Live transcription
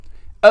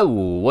Oh,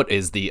 what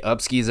is the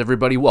upskis,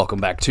 everybody?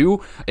 Welcome back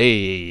to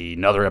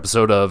another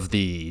episode of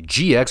the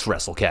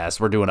GXWrestleCast.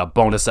 We're doing a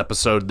bonus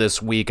episode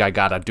this week. I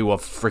gotta do a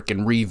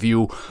freaking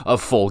review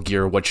of Full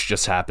Gear, which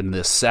just happened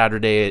this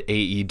Saturday at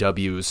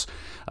AEW's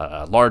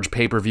large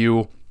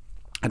pay-per-view.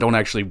 I don't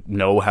actually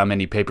know how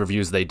many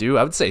pay-per-views they do.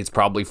 I would say it's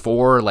probably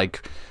 4,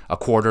 like a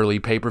quarterly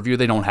pay-per-view.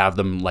 They don't have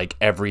them like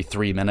every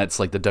 3 minutes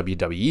like the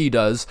WWE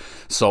does.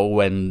 So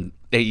when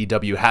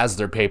AEW has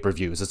their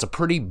pay-per-views, it's a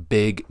pretty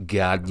big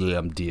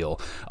goddamn deal.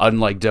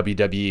 Unlike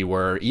WWE,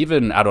 where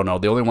even, I don't know,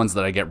 the only ones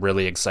that I get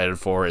really excited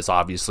for is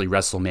obviously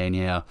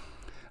WrestleMania,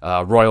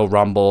 Royal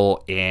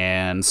Rumble,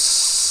 and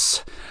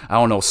I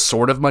don't know,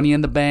 sort of Money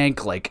in the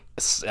Bank. Like,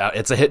 it's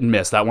a hit and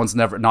miss. That one's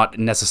not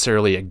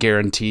necessarily a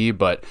guarantee,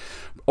 but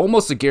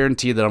almost a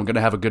guarantee that I'm going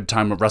to have a good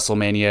time at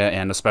WrestleMania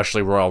and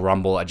especially Royal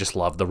Rumble. I just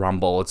love the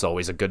Rumble. It's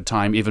always a good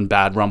time. Even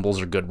bad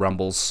Rumbles are good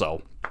Rumbles.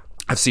 So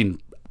I've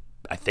seen,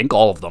 I think,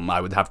 all of them, I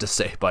would have to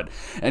say. But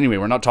anyway,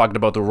 we're not talking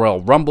about the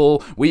Royal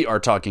Rumble. We are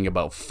talking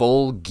about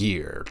Full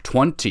Gear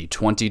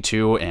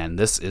 2022, and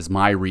this is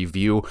my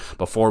review.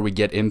 Before we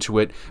get into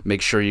it,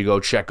 make sure you go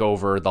check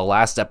over the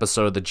last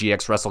episode of the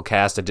GX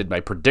WrestleCast. I did my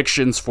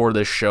predictions for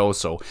this show,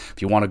 so if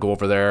you want to go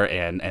over there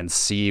and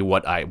see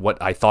what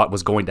I thought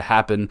was going to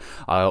happen,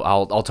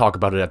 I'll talk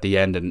about it at the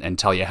end and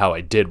tell you how I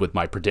did with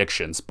my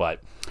predictions.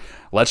 But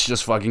let's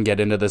just fucking get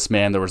into this,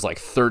 man. There was like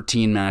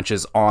 13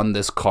 matches on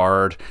this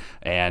card,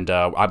 and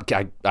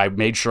I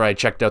made sure I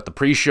checked out the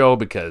pre-show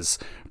because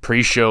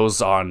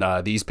pre-shows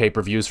on these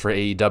pay-per-views for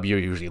AEW are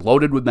usually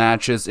loaded with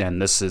matches,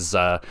 and this is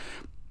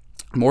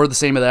more of the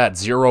same of that.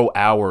 0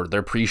 Hour,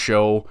 their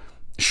pre-show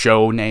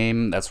show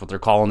name, that's what they're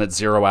calling it.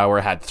 0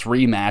 Hour had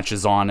 3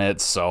 matches on it,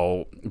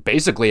 so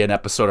basically an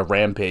episode of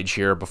Rampage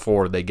here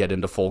before they get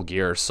into Full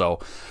Gear. So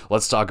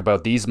let's talk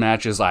about these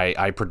matches.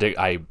 I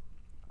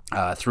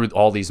threw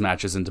all these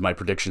matches into my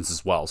predictions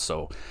as well,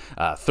 so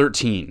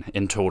 13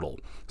 in total.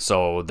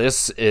 So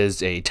this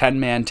is a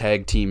 10-man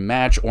tag team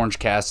match. Orange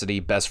Cassidy,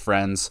 Best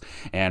Friends,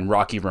 and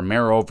Rocky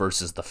Romero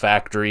versus The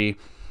Factory.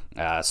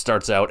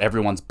 Starts out,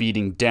 everyone's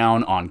beating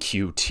down on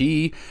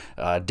QT.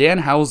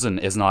 Danhausen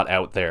is not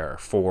out there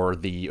for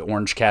the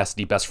Orange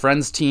Cassidy Best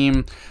Friends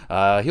team.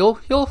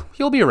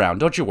 He'll be around,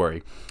 don't you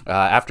worry.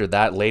 After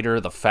that, later,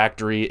 The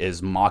Factory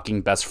is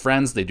mocking Best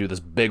Friends. They do this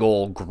big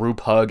old group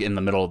hug in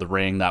the middle of the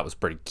ring. That was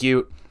pretty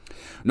cute.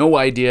 No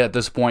idea at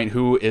this point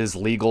who is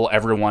legal.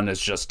 Everyone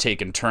is just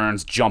taking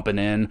turns, jumping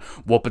in,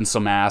 whooping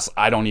some ass.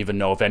 I don't even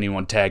know if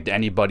anyone tagged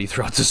anybody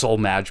throughout this whole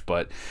match,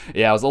 but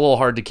yeah, it was a little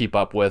hard to keep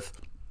up with.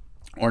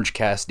 Orange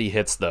Cassidy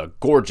hits the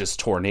gorgeous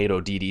tornado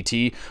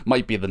DDT,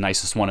 might be the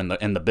nicest one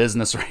in the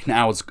business right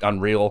now. It's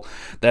unreal.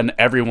 Then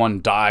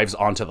everyone dives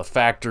onto The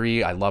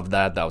Factory. I love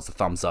that. That was a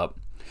thumbs up.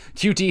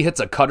 QT hits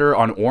a cutter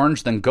on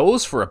Orange, then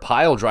goes for a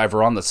pile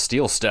driver on the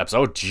steel steps.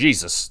 Oh,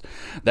 Jesus.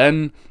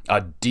 Then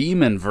a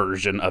demon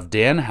version of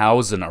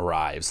Danhausen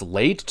arrives,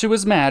 late to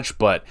his match,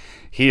 but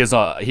he is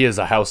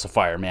a house of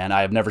fire, man.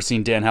 I have never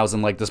seen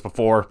Danhausen like this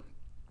before.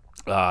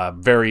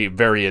 Very,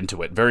 very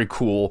into it. Very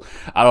cool.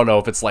 I don't know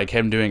if it's like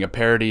him doing a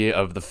parody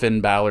of the Finn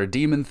Balor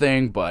demon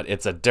thing, but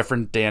it's a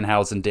different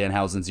Danhausen.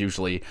 Danhausen's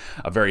usually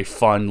a very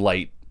fun,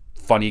 light,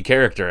 funny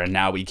character, and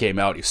now he came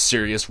out, he's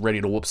serious, ready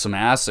to whoop some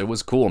ass. It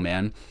was cool,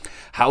 man.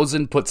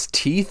 Hausen puts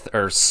teeth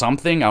or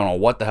something, I don't know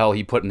what the hell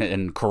he put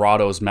in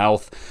Corrado's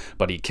mouth,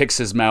 but he kicks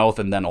his mouth,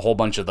 and then a whole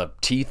bunch of the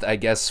teeth, I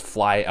guess,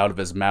 fly out of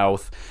his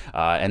mouth,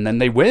 and then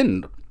they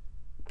win.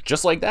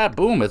 Just like that,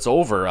 boom, it's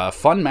over.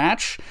 Fun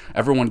match.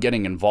 Everyone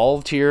getting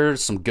involved here.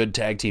 Some good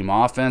tag team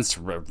offense.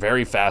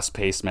 Very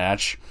fast-paced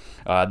match.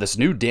 This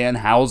new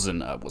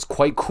Danhausen was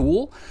quite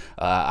cool.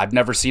 I've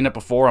never seen it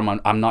before.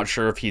 I'm not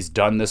sure if he's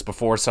done this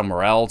before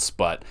somewhere else,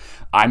 but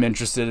I'm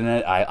interested in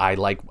it. I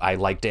like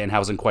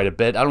Danhausen quite a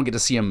bit. I don't get to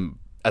see him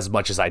as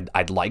much as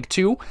I'd like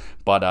to,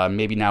 but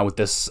maybe now with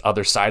this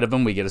other side of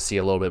him, we get to see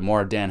a little bit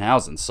more of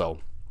Danhausen. So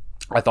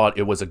I thought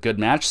it was a good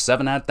match.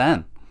 7 out of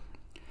 10.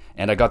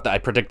 And I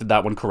predicted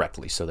that one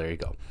correctly, so there you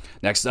go.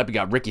 Next up, you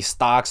got Ricky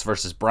Starks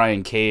versus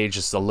Brian Cage.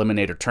 It's an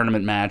Eliminator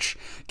tournament match.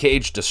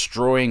 Cage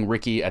destroying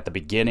Ricky at the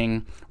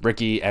beginning.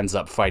 Ricky ends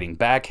up fighting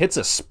back, hits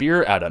a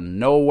spear out of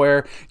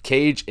nowhere.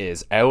 Cage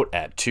is out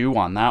at 2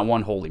 on that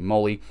one. Holy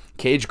moly.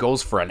 Cage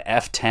goes for an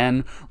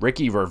F10.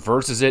 Ricky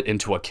reverses it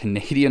into a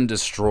Canadian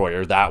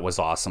Destroyer. That was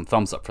awesome.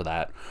 Thumbs up for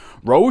that.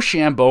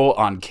 Rochambeau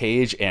on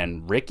Cage,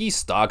 and Ricky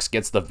Starks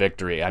gets the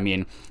victory. I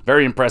mean,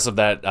 very impressive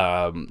that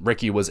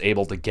Ricky was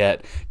able to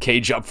get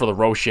Cage up for the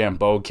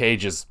Rochambeau.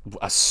 Cage is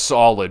a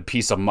solid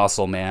piece of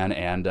muscle, man,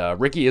 and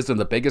Ricky isn't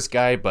the biggest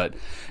guy, but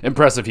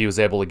impressive he was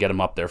able to get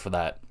him up there for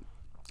that.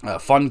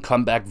 Fun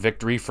comeback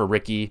victory for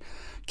Ricky.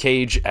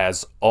 Cage,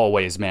 as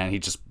always, man, he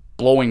just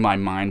blowing my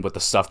mind with the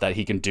stuff that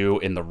he can do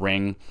in the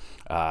ring.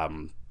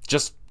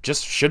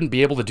 Just shouldn't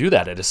be able to do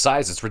that at his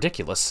size. It's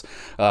ridiculous.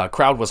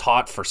 Crowd was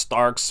hot for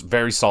Starks.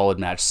 Very solid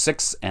match.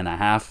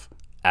 6.5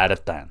 out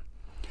of 10.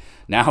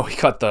 Now we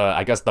got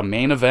the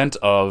main event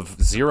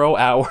of 0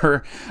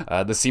 Hour.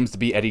 This seems to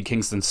be Eddie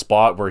Kingston's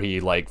spot where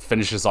he like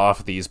finishes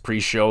off these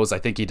pre-shows. I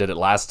think he did it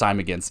last time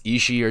against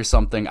Ishii or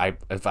something.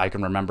 If I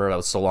can remember, that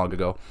was so long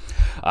ago.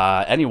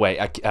 Anyway,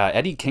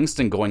 Eddie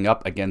Kingston going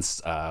up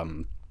against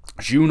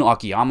Jun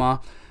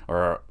Akiyama,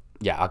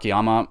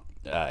 Akiyama.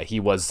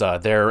 He was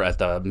there at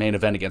the main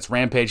event against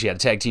Rampage. He had a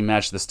tag team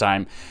match this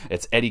time.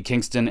 It's Eddie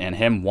Kingston and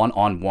him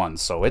one-on-one.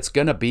 So it's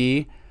going to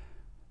be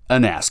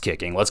an ass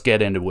kicking. Let's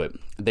get into it.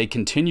 They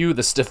continue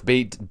the stiff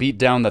beat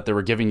down that they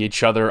were giving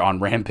each other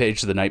on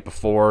Rampage the night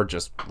before,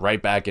 just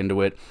right back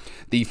into it.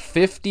 The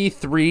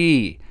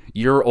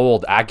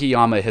 53-year-old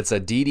Akiyama hits a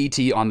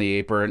DDT on the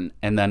apron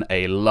and then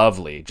a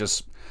lovely,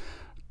 just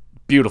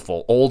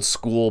beautiful, old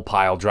school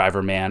pile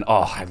driver, man.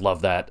 Oh, I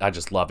love that. I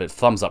just love it.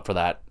 Thumbs up for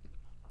that.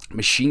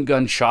 Machine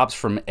gun chops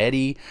from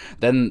Eddie,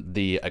 then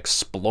the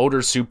exploder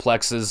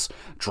suplexes,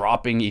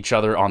 dropping each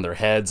other on their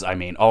heads. I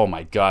mean, oh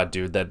my god,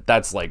 dude,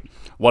 that's like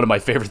one of my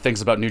favorite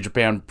things about New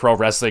Japan Pro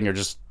Wrestling, or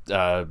just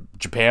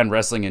Japan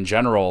wrestling in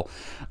general.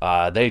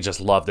 They just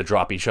love to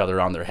drop each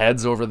other on their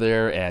heads over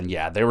there, and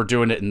yeah, they were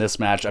doing it in this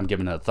match. I'm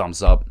giving it a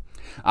thumbs up.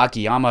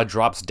 Akiyama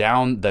drops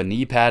down the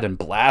knee pad and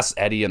blasts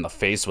Eddie in the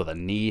face with a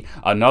knee.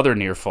 Another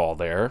near fall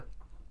there.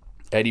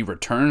 Eddie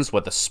returns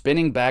with a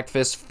spinning back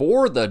fist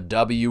for the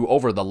W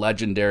over the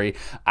legendary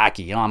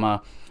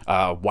Akiyama.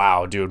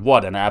 Wow, dude,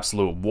 what an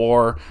absolute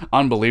war.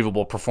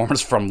 Unbelievable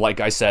performance from,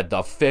 like I said, the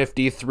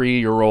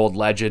 53-year-old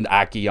legend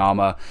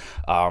Akiyama.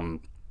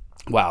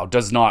 Wow,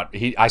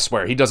 I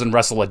swear, he doesn't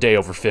wrestle a day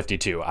over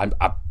 52. I'm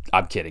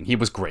kidding. He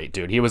was great,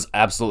 dude. He was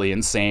absolutely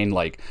insane.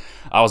 Like,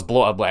 I was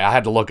blown up. Like, I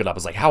had to look it up. I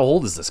was like, how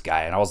old is this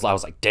guy? And I was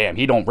like, damn,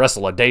 he don't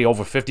wrestle a day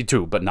over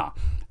 52. But nah.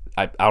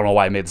 I don't know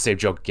why I made the same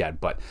joke again,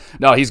 but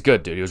no, he's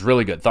good, dude. He was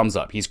really good. Thumbs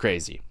up. He's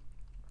crazy.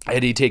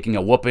 Eddie taking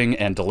a whooping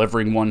and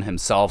delivering one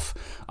himself.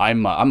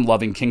 I'm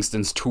loving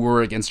Kingston's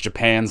tour against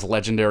Japan's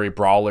legendary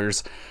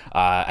brawlers.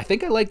 I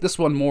think I like this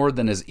one more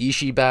than his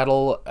Ishii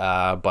battle,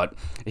 but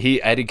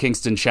Eddie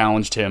Kingston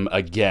challenged him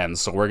again,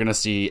 so we're gonna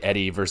see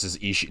Eddie versus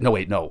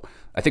Ishii. No.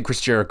 I think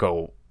Chris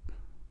Jericho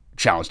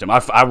challenged him.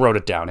 I wrote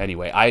it down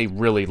anyway. I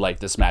really like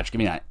this match. Give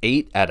me an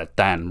 8 out of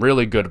 10.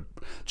 Really good.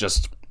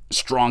 Just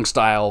strong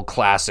style,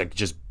 classic,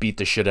 just beat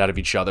the shit out of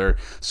each other.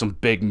 Some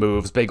big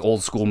moves, big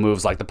old school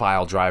moves like the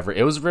pile driver.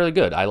 It was really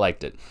good. I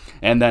liked it.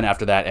 And then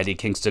after that, Eddie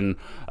Kingston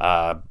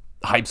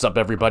hypes up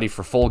everybody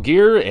for Full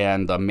Gear,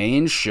 and the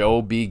main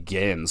show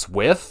begins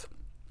with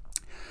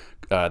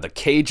the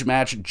cage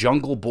match,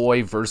 Jungle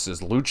Boy versus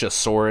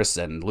Luchasaurus,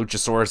 and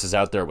Luchasaurus is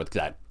out there with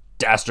that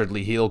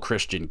dastardly heel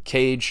Christian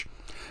Cage.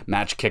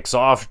 Match kicks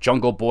off.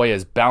 Jungle Boy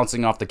is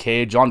bouncing off the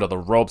cage onto the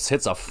ropes,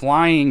 hits a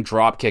flying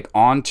drop kick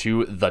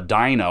onto the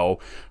Dino.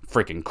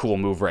 Freaking cool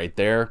move right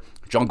there.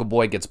 Jungle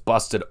Boy gets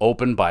busted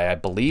open by, I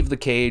believe, the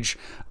cage.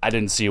 I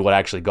didn't see what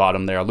actually got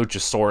him there.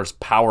 Luchasaurus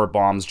power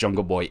bombs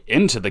Jungle Boy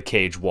into the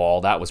cage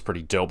wall. That was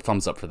pretty dope.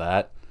 Thumbs up for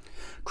that.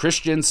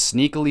 Christian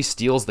sneakily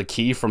steals the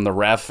key from the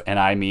ref, and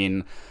I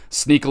mean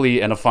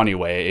sneakily in a funny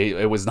way.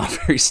 It was not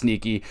very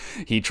sneaky.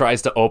 He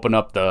tries to open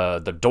up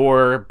the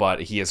door,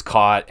 but he is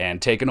caught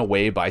and taken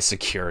away by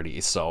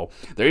security. So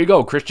there you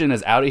go. Christian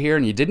is out of here,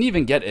 and you didn't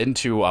even get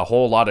into a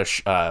whole lot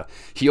of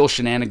heel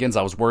shenanigans.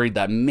 I was worried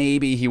that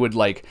maybe he would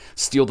like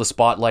steal the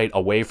spotlight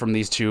away from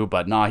these two,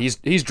 but nah,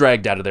 he's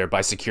dragged out of there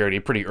by security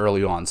pretty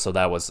early on. So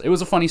it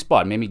was a funny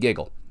spot. It made me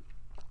giggle.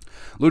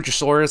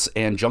 Luchasaurus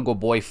and Jungle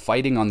Boy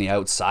fighting on the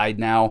outside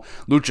now.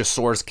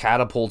 Luchasaurus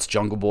catapults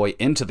Jungle Boy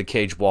into the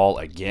cage wall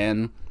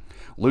again.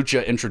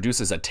 Lucha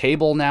introduces a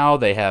table now.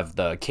 They have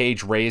the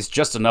cage raised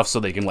just enough so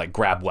they can like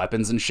grab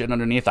weapons and shit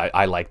underneath.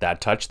 I like that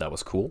touch. That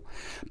was cool.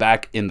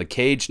 Back in the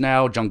cage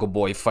now. Jungle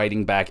Boy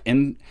fighting back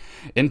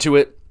into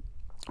it.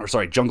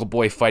 Jungle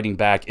Boy fighting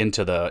back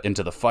into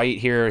the fight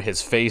here.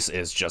 His face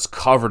is just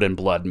covered in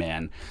blood,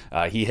 man.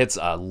 He hits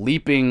a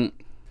leaping...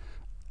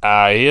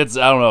 he hits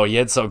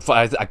some,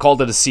 I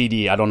called it a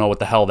CD, I don't know what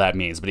the hell that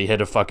means, but he hit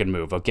a fucking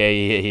move,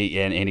 okay,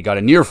 and he got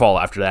a near fall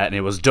after that, and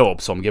it was dope,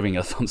 so I'm giving it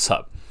a thumbs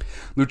up.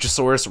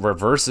 Luchasaurus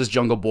reverses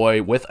Jungle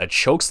Boy with a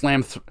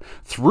chokeslam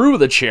through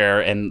the chair,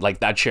 and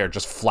like that chair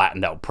just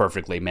flattened out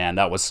perfectly, man.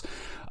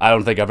 I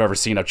don't think I've ever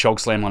seen a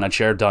chokeslam on a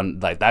chair done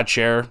like that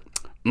chair.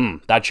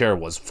 That chair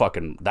was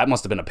fucking... That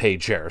must have been a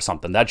paid chair or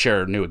something. That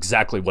chair knew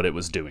exactly what it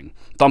was doing.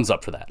 Thumbs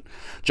up for that.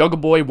 Jungle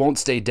Boy won't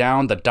stay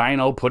down. The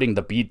Dino putting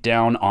the beat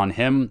down on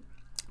him.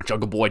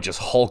 Jungle Boy just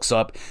hulks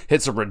up,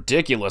 hits a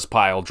ridiculous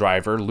pile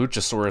driver.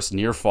 Luchasaurus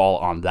near fall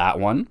on that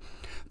one.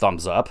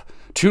 Thumbs up.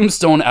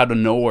 Tombstone out of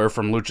nowhere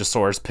from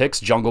Luchasaurus picks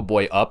Jungle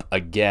Boy up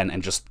again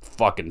and just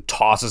fucking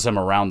tosses him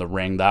around the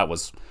ring. That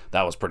was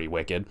pretty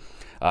wicked.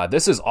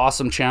 This is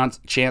awesome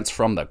chants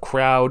from the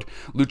crowd.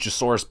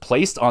 Luchasaurus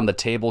placed on the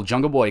table.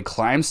 Jungle Boy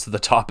climbs to the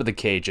top of the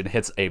cage and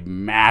hits a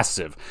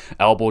massive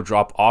elbow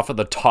drop off of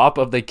the top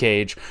of the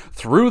cage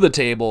through the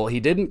table. He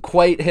didn't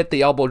quite hit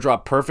the elbow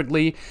drop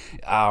perfectly.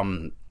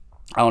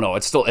 I don't know,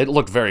 it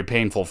looked very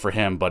painful for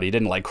him, but he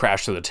didn't like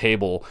crash through the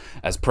table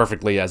as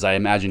perfectly as I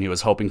imagine he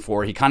was hoping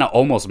for. He kind of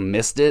almost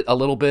missed it a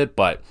little bit,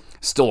 but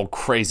Still a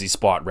crazy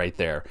spot right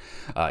there.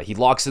 He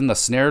locks in the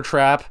snare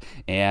trap,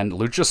 and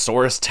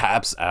Luchasaurus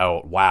taps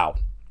out. Wow.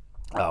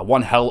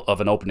 One hell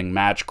of an opening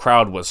match.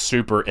 Crowd was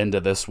super into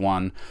this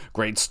one.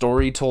 Great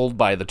story told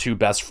by the two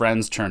best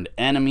friends turned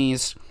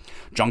enemies.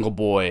 Jungle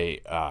Boy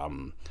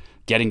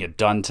getting it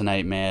done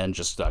tonight, man.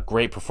 Just a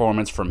great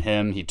performance from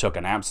him. He took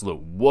an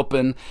absolute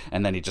whooping,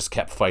 and then he just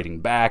kept fighting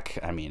back.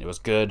 I mean, it was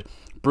good.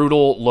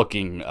 Brutal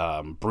looking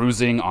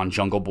bruising on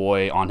Jungle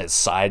Boy on his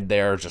side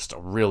there. Just a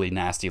really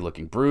nasty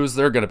looking bruise.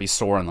 They're going to be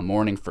sore in the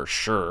morning for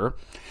sure.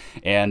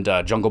 And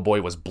Jungle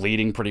Boy was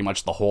bleeding pretty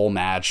much the whole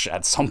match.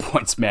 At some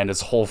points, man,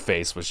 his whole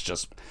face was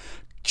just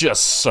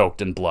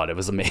soaked in blood. It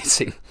was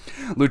amazing.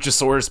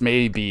 Luchasaurus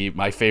may be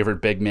my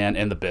favorite big man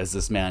in the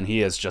business, man.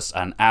 He is just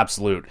an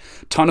absolute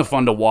ton of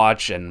fun to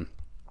watch, and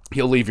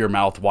he'll leave your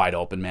mouth wide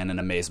open, man, in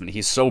amazement.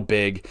 He's so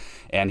big,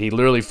 and he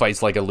literally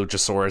fights like a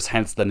Luchasaurus,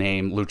 hence the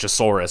name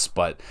Luchasaurus,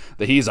 but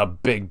he's a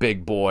big,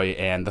 big boy,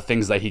 and the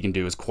things that he can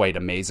do is quite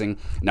amazing.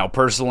 Now,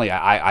 personally,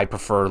 I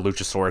prefer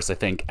Luchasaurus, I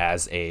think,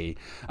 as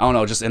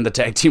just in the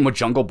tag team with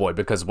Jungle Boy,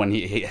 because when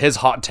his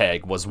hot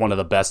tag was one of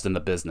the best in the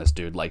business,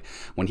 dude. Like,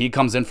 when he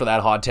comes in for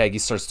that hot tag, he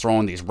starts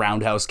throwing these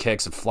roundhouse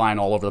kicks and flying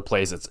all over the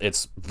place.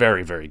 It's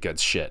very, very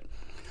good shit.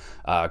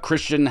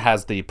 Christian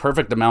has the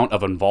perfect amount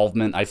of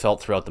involvement, I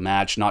felt, throughout the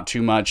match. Not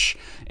too much,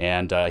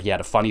 and he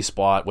had a funny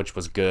spot, which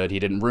was good. He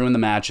didn't ruin the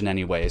match in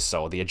any way,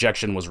 so the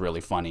ejection was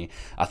really funny.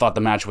 I thought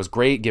the match was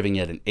great, giving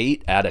it an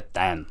 8 out of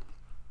 10.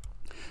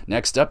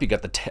 Next up, you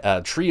got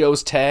the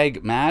Trios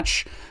Tag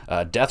match.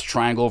 Death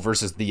Triangle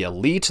versus the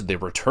Elite, the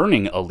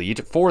returning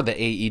Elite, for the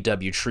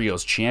AEW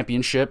Trios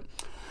Championship.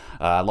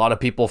 A lot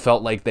of people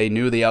felt like they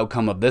knew the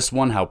outcome of this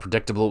one, how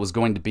predictable it was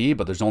going to be,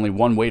 but there's only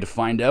one way to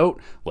find out.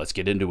 Let's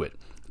get into it.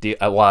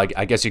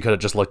 I guess you could have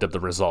just looked up the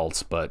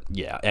results, but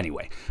yeah,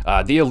 anyway.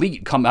 The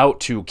Elite come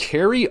out to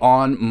Carry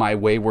On My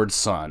Wayward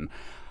Son.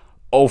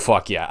 Oh,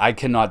 fuck yeah. I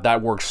cannot.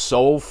 That worked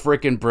so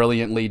freaking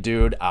brilliantly,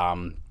 dude.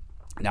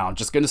 Now, I'm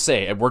just going to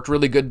say, it worked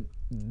really good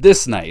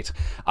this night.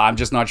 I'm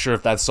just not sure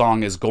if that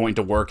song is going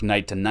to work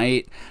night to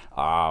night.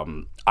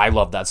 I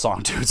love that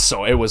song, dude,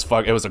 so it was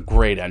a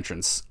great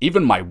entrance.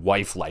 Even my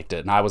wife liked it,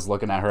 and I was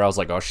looking at her, I was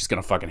like, oh, she's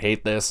going to fucking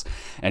hate this.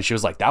 And she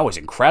was like, that was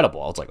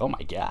incredible. I was like, oh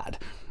my god.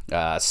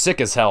 Sick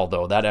as hell,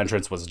 though. That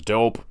entrance was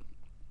dope.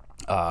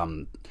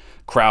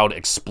 Crowd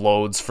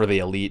explodes for the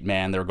Elite,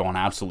 man. They're going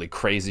absolutely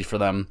crazy for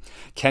them.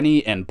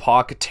 Kenny and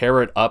Pac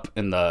tear it up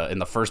in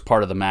the first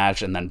part of the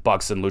match, and then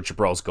Bucks and Lucha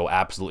Bros go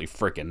absolutely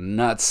freaking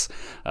nuts.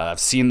 I've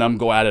seen them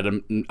go at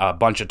it a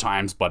bunch of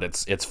times, but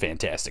it's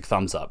fantastic.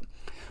 Thumbs up.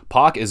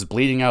 Pac is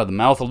bleeding out of the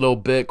mouth a little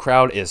bit.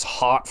 Crowd is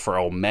hot for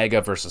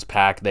Omega versus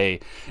Pac. They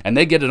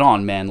get it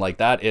on, man. Like,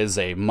 that is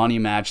a money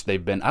match. I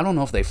don't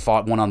know if they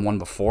fought one-on-one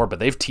before, but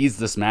they've teased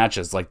this match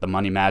as like the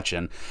money match,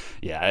 and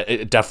yeah,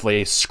 it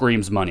definitely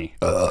screams money.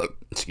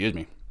 Excuse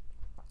me.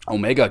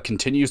 Omega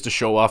continues to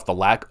show off the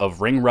lack of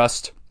ring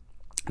rust.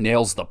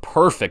 Nails the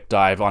perfect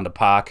dive onto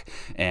Pac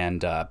and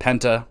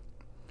Penta.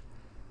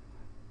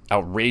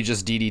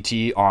 Outrageous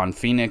DDT on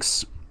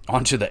Phoenix.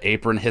 Onto the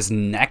apron, his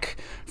neck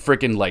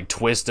freaking like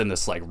twist in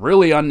this like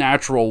really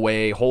unnatural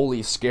way.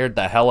 Holy, scared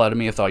the hell out of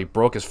me. I thought he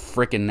broke his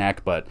freaking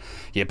neck, but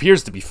he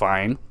appears to be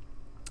fine.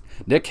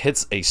 Nick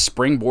hits a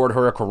springboard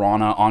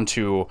hurricanrana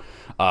onto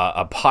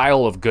a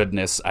pile of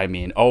goodness. I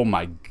mean, oh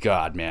my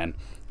god, man.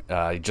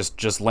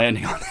 Just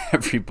landing on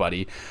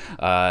everybody.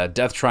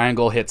 Death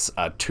Triangle hits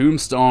a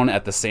tombstone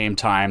at the same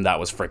time. That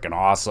was freaking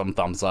awesome.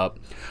 Thumbs up.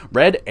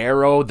 Red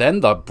Arrow,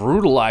 then the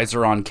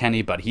brutalizer on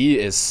Kenny, but he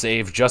is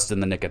saved just in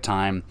the nick of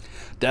time.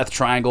 Death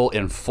Triangle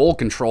in full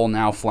control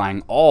now,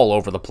 flying all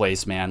over the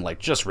place, man. Like,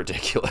 just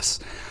ridiculous.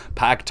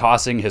 Pac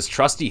tossing his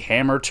trusty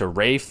hammer to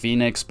Rey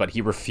Fenix, but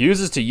he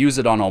refuses to use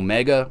it on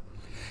Omega.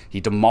 He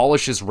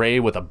demolishes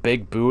Rey with a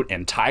big boot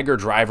and Tiger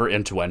Driver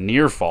into a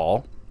near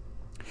fall.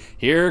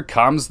 Here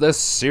comes the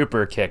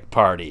super kick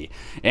party,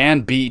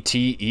 and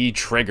BTE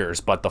triggers,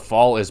 but the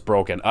fall is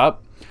broken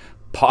up.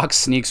 Pac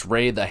sneaks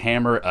Rey the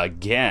hammer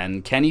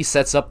again. Kenny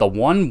sets up the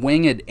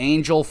one-winged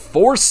angel,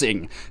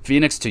 forcing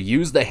Phoenix to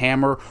use the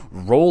hammer,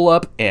 roll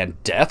up,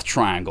 and Death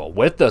Triangle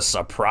with the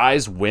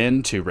surprise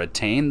win to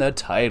retain the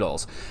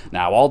titles.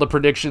 Now, all the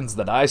predictions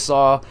that I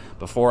saw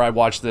before I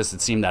watched this,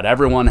 it seemed that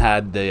everyone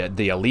had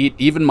the Elite.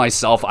 Even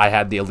myself, I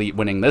had the Elite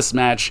winning this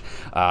match.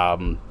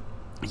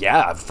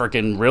 Yeah,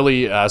 freaking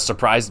really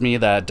surprised me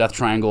that Death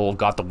Triangle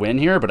got the win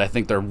here, but I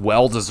think they're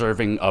well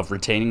deserving of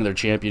retaining their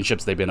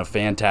championships. They've been a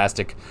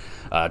fantastic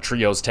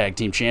trios tag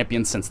team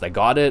champions since they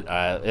got it.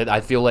 I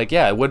feel like,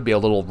 yeah, it would be a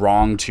little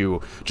wrong to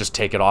just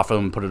take it off of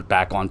them and put it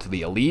back onto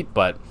the Elite,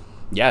 but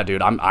yeah,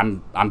 dude,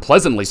 I'm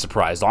pleasantly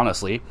surprised,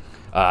 honestly.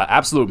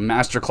 Absolute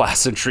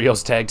masterclass in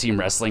trios tag team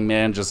wrestling,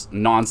 man. Just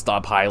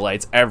non-stop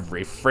highlights.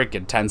 Every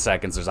freaking 10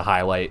 seconds there's a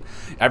highlight.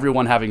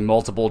 Everyone having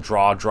multiple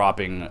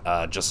jaw-dropping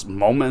just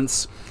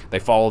moments. They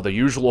follow the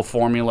usual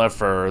formula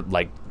for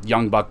like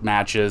Young Buck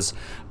matches,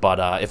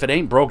 but if it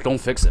ain't broke, don't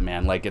fix it,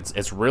 man. Like,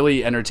 it's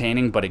really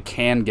entertaining, but it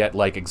can get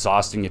like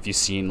exhausting if you've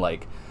seen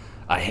like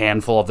a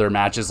handful of their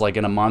matches like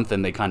in a month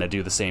and they kind of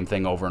do the same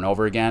thing over and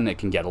over again. It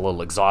can get a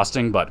little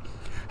exhausting, but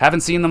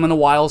Haven't seen them in a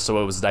while,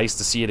 so it was nice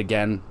to see it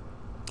again.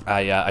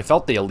 I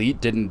felt the Elite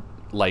didn't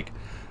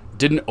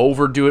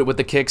overdo it with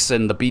the kicks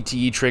and the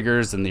BTE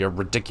triggers and the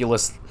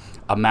ridiculous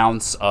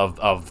amounts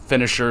of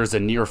finishers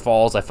and near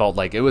falls. I felt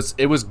like it was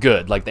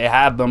good. Like, they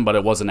had them, but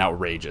it wasn't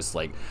outrageous.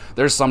 Like,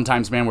 there's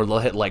sometimes, man, where they'll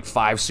hit like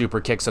 5 super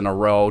kicks in a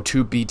row,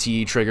 2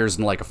 BTE triggers,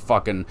 and like a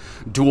fucking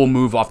dual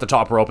move off the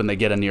top rope, and they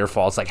get a near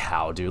fall. It's like,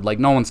 how, dude? Like,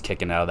 no one's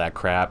kicking out of that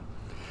crap.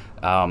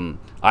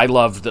 I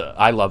loved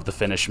the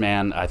finish,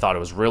 man. I thought it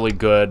was really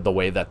good, the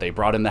way that they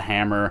brought in the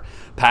hammer.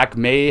 Pac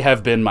may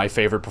have been my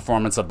favorite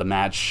performance of the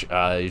match.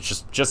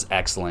 It's just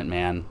excellent,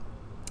 man.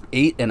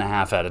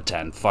 8.5 out of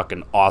 10.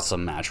 Fucking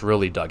awesome match.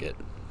 Really dug it.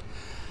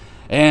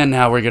 And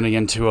now we're getting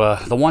into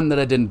the one that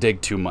I didn't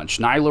dig too much.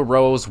 Nyla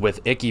Rose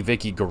with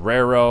Vicky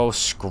Guerrero,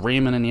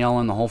 screaming and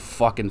yelling the whole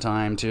fucking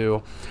time,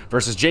 too.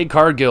 Versus Jade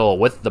Cargill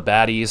with the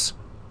baddies.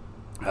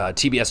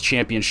 TBS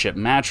Championship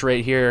match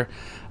right here.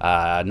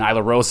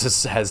 Nyla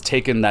Rose has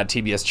taken that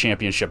TBS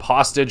Championship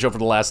hostage over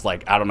the last,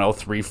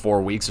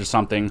 3-4 weeks or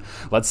something.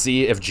 Let's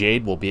see if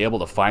Jade will be able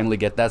to finally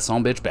get that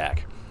sumbitch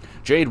back.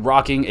 Jade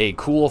rocking a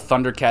cool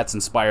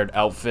Thundercats-inspired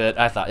outfit.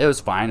 I thought it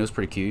was fine. It was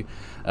pretty cute.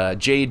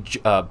 Jade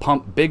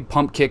big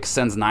pump kick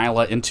sends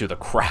Nyla into the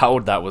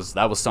crowd. That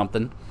was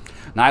something.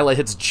 Nyla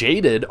hits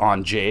Jaded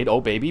on Jade.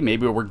 Oh, baby,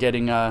 maybe we're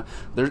getting...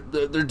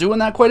 They're doing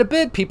that quite a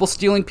bit. People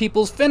stealing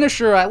people's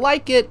finisher. I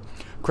like it.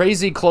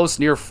 Crazy close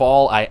near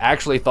fall. I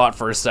actually thought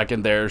for a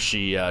second there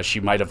she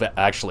might have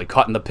actually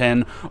caught in the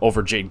pin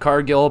over Jade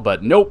Cargill,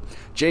 but nope.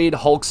 Jade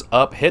hulks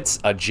up, hits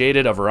a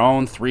Jaded of her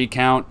own, 3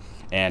 count,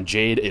 and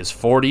Jade is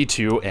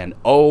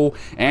 42-0,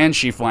 and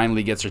she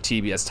finally gets her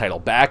TBS title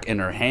back in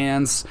her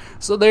hands.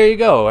 So there you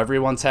go.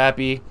 Everyone's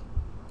happy,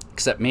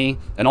 except me.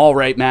 An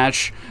all-right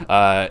match.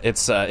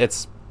 It's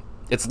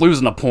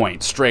losing a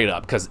point straight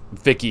up because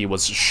Vicky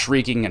was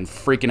shrieking and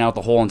freaking out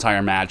the whole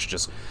entire match.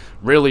 Just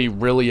really,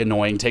 really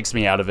annoying. Takes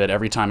me out of it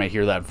every time I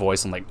hear that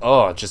voice. I'm like,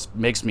 oh, it just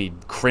makes me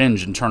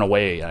cringe and turn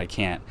away. I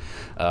can't.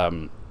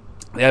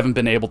 They haven't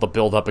been able to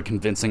build up a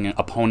convincing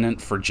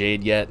opponent for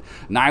Jade yet.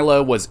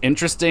 Nyla was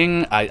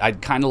interesting.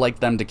 I'd kind of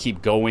like them to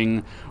keep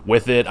going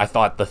with it. I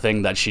thought the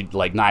thing that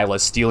Nyla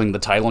stealing the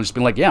title and just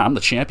being like, yeah, I'm the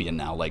champion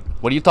now. Like,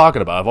 what are you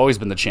talking about? I've always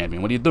been the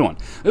champion. What are you doing?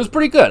 It was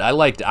pretty good. I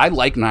liked it. I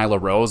like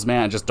Nyla Rose,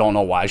 man. I just don't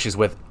know why she's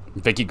with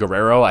Vicky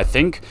Guerrero. I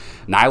think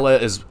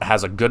Nyla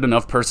has a good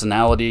enough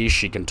personality.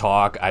 She can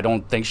talk. I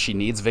don't think she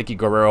needs Vicky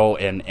Guerrero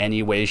in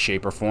any way,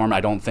 shape, or form. I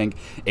don't think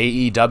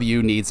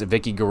AEW needs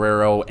Vicky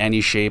Guerrero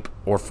any shape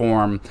or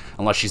form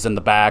unless she's in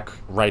the back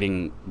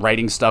writing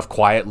stuff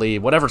quietly.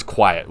 Whatever's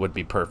quiet would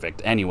be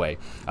perfect. Anyway,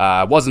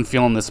 wasn't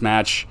feeling this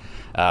match.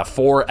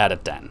 4 out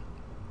of 10.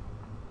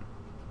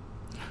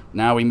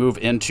 Now we move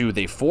into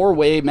the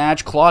 4-way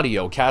match.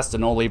 Claudio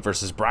Castagnoli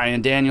versus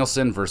Bryan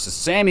Danielson versus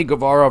Sammy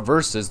Guevara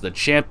versus the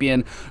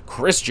champion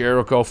Chris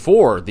Jericho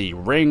for the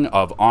Ring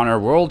of Honor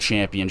World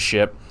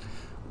Championship.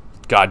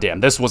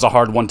 Goddamn, this was a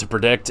hard one to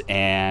predict,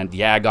 and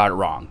yeah, I got it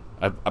wrong.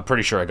 I'm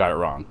pretty sure I got it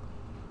wrong.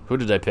 Who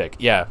did I pick?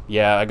 Yeah,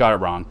 I got it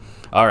wrong.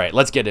 All right,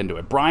 let's get into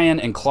it.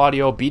 Bryan and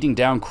Claudio beating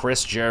down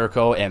Chris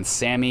Jericho and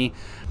Sammy.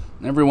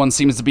 Everyone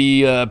seems to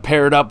be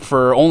paired up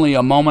for only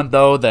a moment,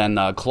 though. Then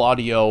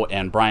Claudio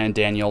and Bryan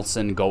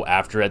Danielson go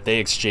after it. They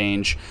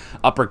exchange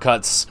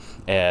uppercuts.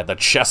 The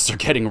chests are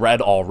getting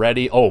red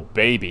already. Oh,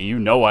 baby, you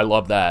know I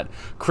love that.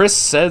 Chris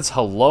says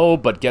hello,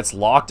 but gets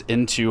locked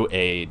into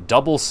a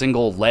double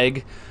single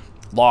leg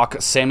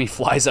lock. Sammy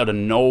flies out of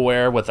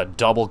nowhere with a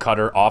double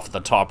cutter off the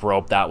top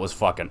rope. That was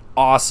fucking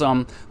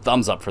awesome.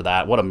 Thumbs up for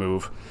that. What a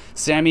move.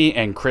 Sammy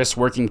and Chris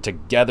working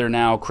together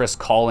now. Chris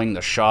calling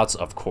the shots,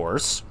 of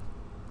course.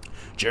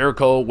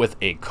 Jericho with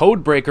a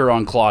code breaker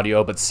on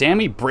Claudio, but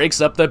Sammy breaks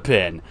up the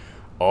pin.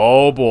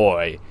 Oh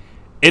boy.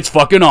 It's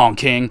fucking on,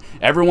 King.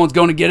 Everyone's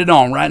going to get it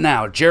on right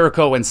now.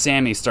 Jericho and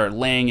Sammy start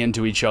laying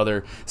into each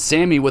other.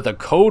 Sammy with a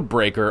code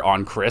breaker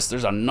on Chris.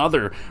 There's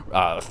another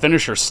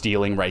finisher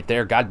stealing right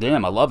there.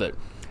 Goddamn, I love it.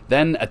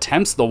 Then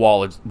attempts the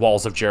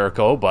walls of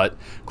Jericho, but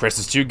Chris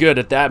is too good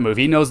at that move.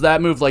 He knows that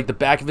move like the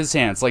back of his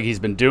hand. It's like he's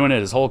been doing it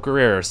his whole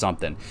career or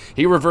something.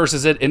 He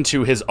reverses it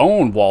into his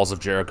own walls of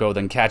Jericho,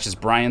 then catches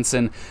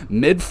Bryanson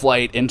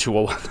mid-flight into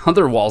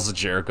another walls of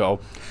Jericho.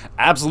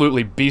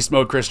 Absolutely beast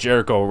mode Chris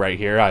Jericho right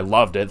here. I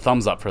loved it.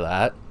 Thumbs up for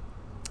that.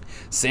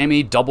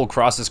 Sammy double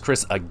crosses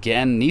Chris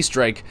again. Knee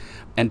strike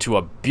into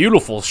a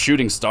beautiful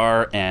shooting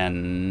star,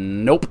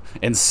 and nope,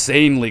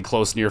 insanely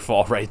close near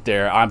fall right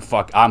there.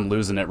 I'm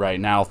losing it right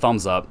now.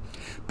 Thumbs up.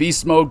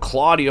 Beast mode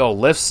Claudio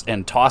lifts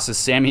and tosses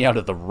Sammy out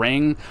of the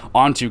ring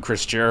onto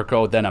Chris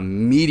Jericho, then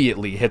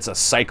immediately hits a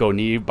psycho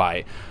knee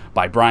by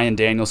Bryan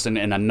Danielson,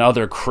 and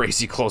another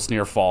crazy close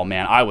near fall.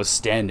 Man, I was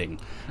standing.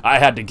 I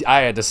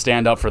had to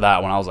stand up for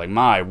that one. I was like,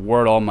 my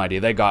word almighty,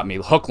 they got me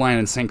hook, line,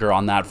 and sinker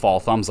on that fall.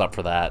 Thumbs up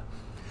for that.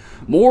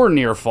 More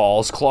near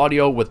falls.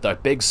 Claudio with the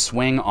big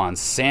swing on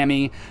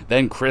Sammy.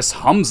 Then Chris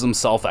hums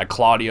himself at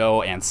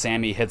Claudio, and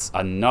Sammy hits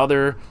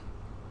another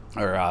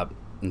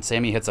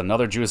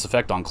Judas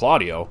effect on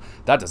Claudio.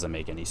 That doesn't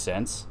make any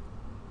sense.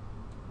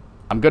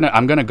 I'm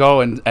gonna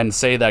go and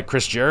say that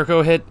Chris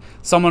Jericho hit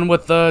someone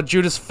with the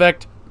Judas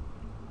effect.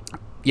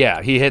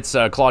 Yeah, he hits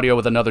Claudio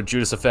with another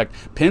Judas effect,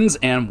 pins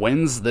and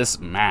wins this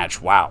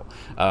match. Wow.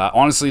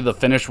 Honestly, the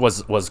finish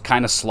was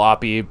kind of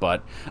sloppy,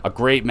 but a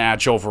great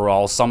match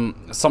overall.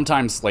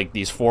 Sometimes like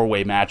these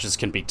 4-way matches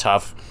can be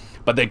tough,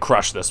 but they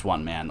crushed this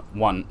one, man.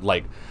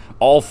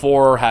 All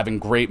 4 having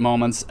great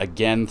moments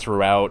again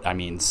throughout. I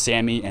mean,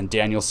 Sammy and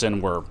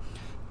Danielson were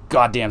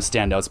goddamn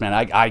standouts,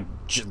 man.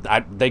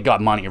 They got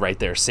money right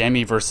there.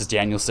 Sammy versus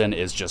Danielson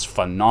is just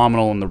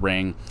phenomenal in the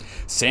ring.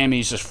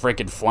 Sammy's just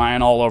freaking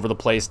flying all over the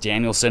place.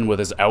 Danielson with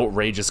his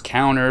outrageous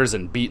counters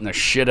and beating the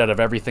shit out of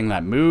everything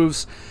that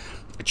moves.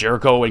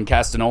 Jericho and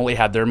Castagnoli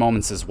had their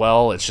moments as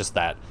well. It's just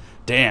that,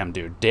 damn,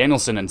 dude,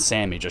 Danielson and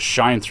Sammy just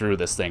shine through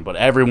this thing. But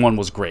everyone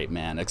was great,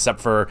 man, except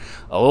for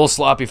a little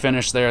sloppy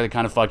finish there. They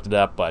kind of fucked it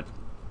up, but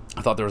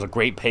I thought there was a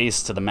great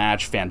pace to the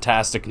match.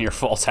 Fantastic near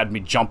falls, had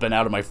me jumping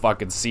out of my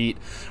fucking seat.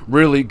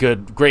 Really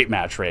good, great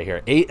match right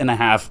here.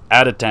 8.5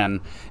 out of 10.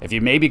 If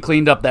you maybe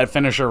cleaned up that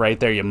finisher right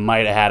there, you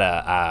might have had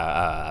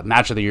a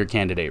match of the year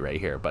candidate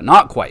right here, but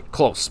not quite.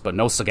 Close, but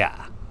no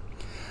cigar.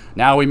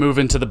 Now we move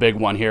into the big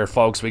one here,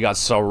 folks. We got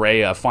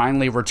Saraya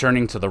finally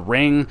returning to the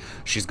ring.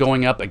 She's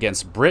going up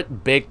against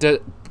Britt Baker,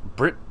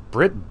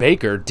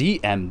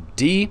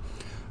 DMD.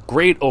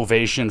 Great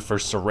ovation for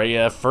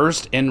Saraya.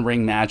 First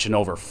in-ring match in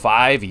over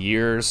 5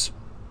 years.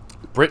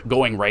 Britt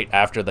going right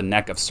after the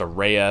neck of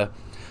Saraya.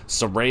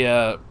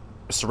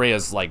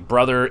 Saraya's like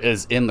brother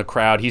is in the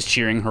crowd. He's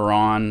cheering her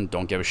on.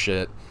 Don't give a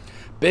shit.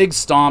 Big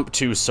stomp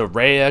to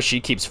Saraya. She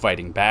keeps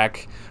fighting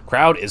back.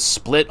 Crowd is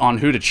split on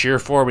who to cheer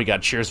for. We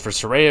got cheers for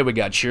Saraya. We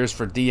got cheers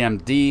for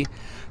DMD.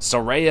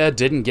 Saraya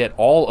didn't get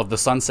all of the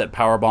Sunset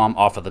Powerbomb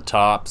off of the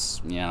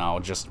tops. You know,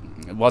 just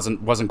it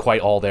wasn't quite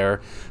all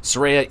there.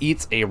 Saraya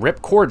eats a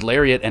ripcord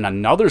lariat and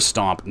another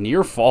stomp,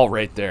 near fall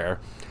right there.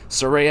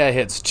 Saraya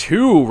hits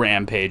 2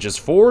 rampages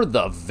for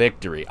the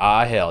victory.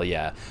 Ah, hell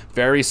yeah.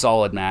 Very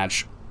solid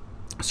match.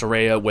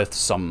 Saraya with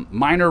some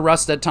minor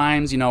rust at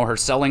times. You know, her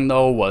selling,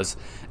 though, was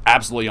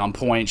absolutely on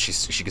point.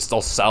 She could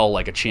still sell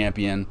like a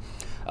champion.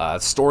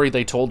 Story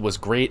they told was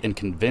great and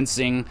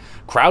convincing.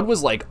 Crowd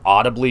was like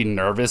audibly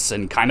nervous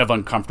and kind of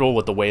uncomfortable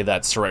with the way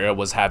that Saraya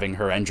was having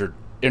her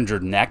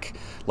injured neck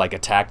like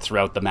attacked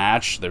throughout the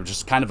match. They're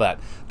just kind of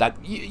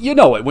that you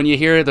know it when you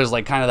hear it. There's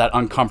like kind of that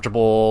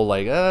uncomfortable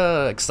like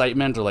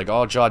excitement or like,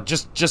 oh God,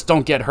 just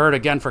don't get hurt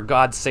again for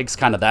God's sakes,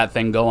 kind of that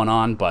thing going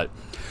on. But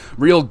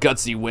real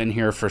gutsy win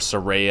here for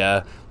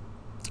Saraya.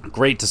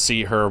 Great to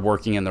see her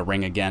working in the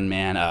ring again,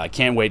 man. I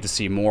can't wait to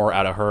see more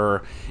out of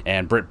her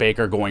and Britt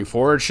Baker going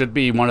forward. Should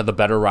be one of the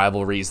better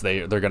rivalries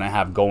they're going to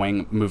have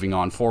going moving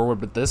on forward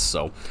with this.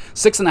 So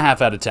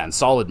 6.5 out of 10.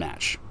 Solid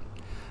match.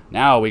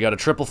 Now we got a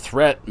triple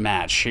threat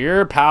match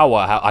here.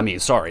 Powerhouse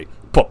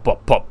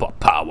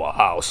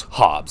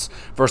Hobbs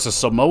versus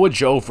Samoa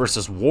Joe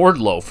versus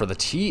Wardlow for the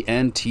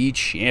TNT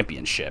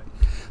Championship.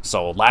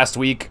 So last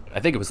week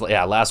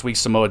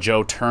Samoa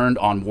Joe turned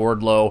on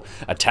Wardlow,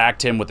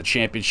 attacked him with the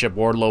championship.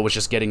 Wardlow was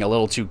just getting a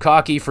little too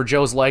cocky for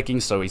Joe's liking,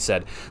 so he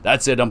said,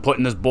 that's it, I'm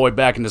putting this boy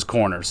back in his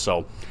corner.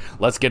 So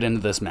let's get into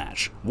this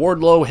match.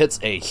 Wardlow hits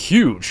a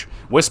huge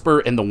whisper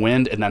in the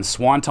wind and then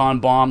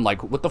swanton bomb.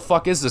 Like, what the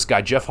fuck is this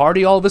guy, Jeff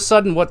Hardy all of a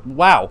sudden? What?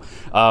 Wow.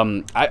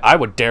 I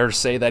would dare to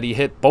say that he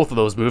hit both of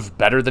those moves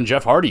better than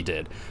Jeff Hardy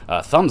did.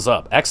 Thumbs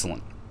up.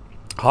 Excellent.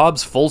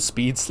 Hobbs full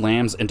speed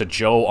slams into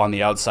Joe on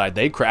the outside.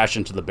 They crash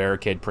into the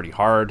barricade pretty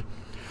hard.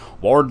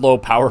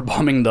 Wardlow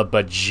powerbombing the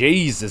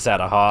bejesus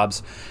out of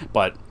Hobbs,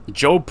 but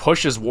Joe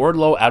pushes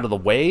Wardlow out of the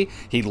way.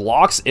 He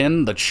locks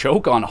in the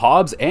choke on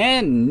Hobbs,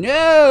 and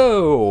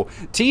no!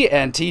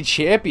 TNT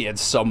champion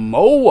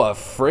Samoa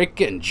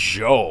freaking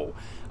Joe.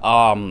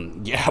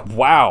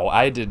 Wow,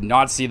 I did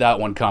not see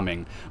that one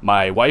coming.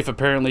 My wife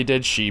apparently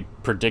did. She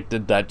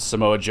predicted that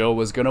Samoa Joe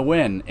was going to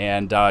win,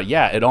 and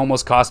it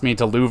almost cost me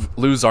to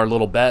lose our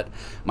little bet.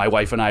 My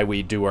wife and I,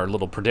 we do our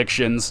little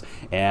predictions,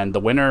 and the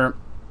winner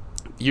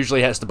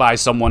usually has to buy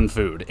someone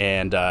food,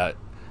 and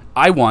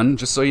I won,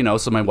 just so you know,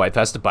 so my wife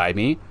has to buy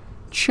me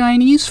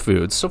Chinese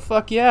food. So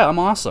fuck yeah, I'm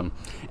awesome.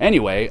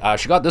 Anyway,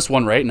 she got this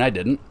one right, and I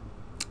didn't.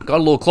 Got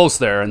a little close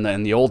there, and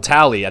then the old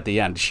tally at the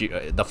end.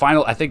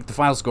 I think the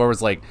final score was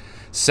like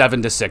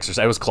 7-6 or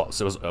so. It was close.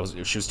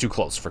 She was too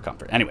close for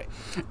comfort. Anyway,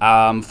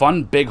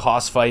 fun big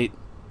hoss fight.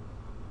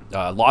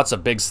 Lots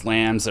of big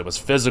slams. It was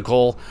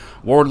physical.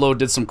 Wardlow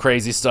did some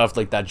crazy stuff,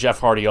 like that Jeff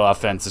Hardy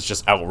offense is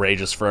just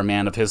outrageous for a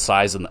man of his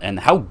size,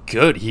 and how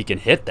good he can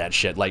hit that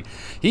shit. Like,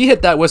 he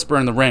hit that whisper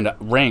in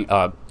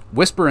the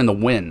Whisper in the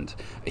Wind.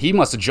 He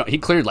must have he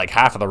cleared like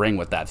half of the ring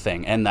with that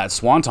thing, and that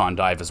swanton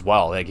dive as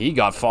well. Like, he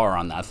got far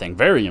on that thing.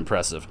 Very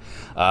impressive.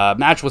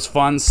 Match was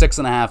fun.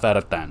 6.5 out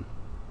of 10.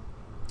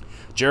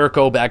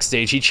 Jericho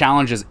backstage, he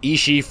challenges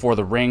Ishii for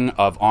the Ring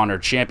of Honor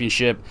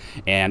Championship,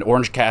 and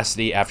Orange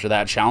Cassidy after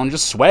that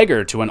challenges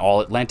Swagger to an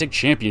All-Atlantic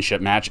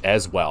Championship match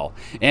as well.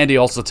 And he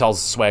also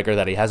tells Swagger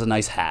that he has a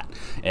nice hat,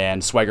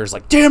 and Swagger's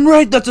like, damn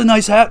right, that's a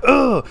nice hat.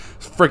 Ugh!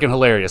 Freaking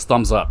hilarious.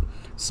 Thumbs up.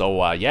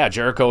 So,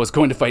 Jericho is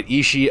going to fight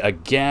Ishii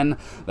again.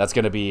 That's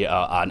going to be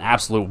an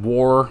absolute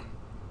war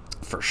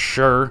for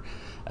sure.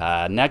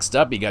 Next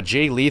up, you got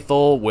Jay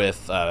Lethal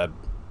with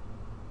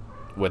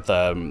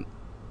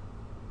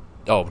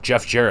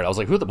Jeff Jarrett. I was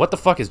like, what the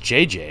fuck is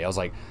JJ? I was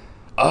like,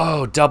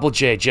 oh, Double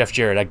J, Jeff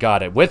Jarrett, I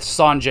got it. With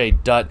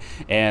Sanjay Dutt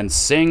and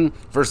Singh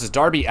versus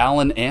Darby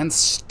Allin and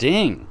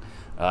Sting.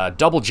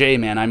 Double J,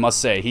 man, I must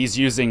say, he's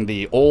using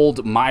the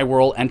old My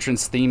World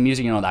entrance theme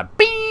music, you know, that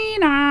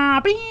be-na,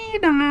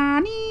 be-na,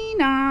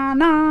 nee-na,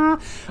 na.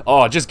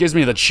 Oh, it just gives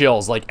me the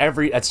chills. Like,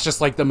 it's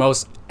just like the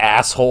most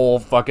asshole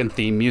fucking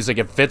theme music.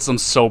 It fits them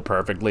so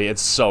perfectly.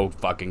 It's so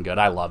fucking good.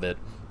 I love it.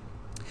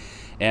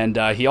 And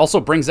he also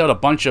brings out a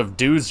bunch of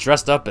dudes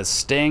dressed up as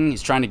Sting.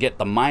 He's trying to get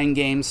the mind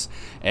games.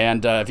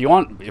 And if you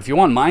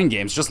want mind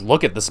games, just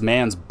look at this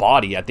man's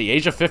body. At the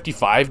age of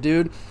 55,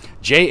 dude,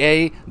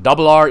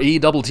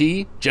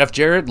 JARRETT, Jeff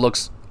Jarrett,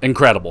 looks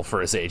incredible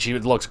for his age. He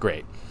looks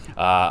great.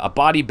 A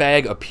body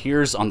bag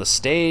appears on the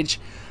stage.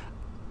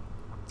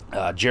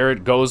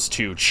 Jarrett goes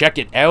to check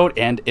it out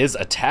and is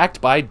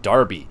attacked by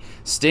Darby.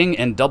 Sting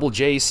and Double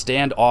J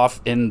stand off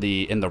in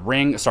the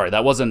ring. Sorry,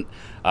 that wasn't...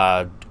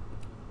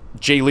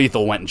 Jay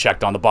Lethal went and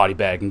checked on the body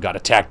bag and got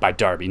attacked by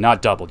Darby,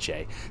 not Double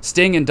J.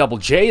 Sting and Double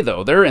J,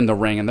 though, they're in the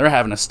ring and they're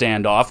having a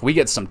standoff. We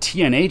get some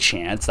TNA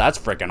chants. That's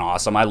freaking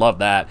awesome. I love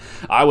that.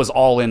 I was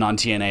all in on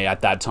TNA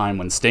at that time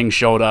when Sting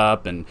showed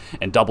up and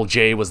Double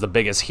J was the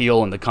biggest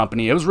heel in the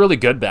company. It was really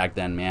good back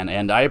then, man,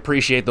 and I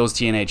appreciate those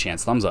TNA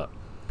chants. Thumbs up.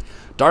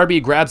 Darby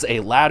grabs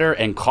a ladder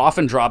and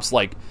coffin drops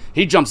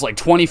he jumps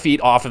 20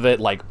 feet off of it,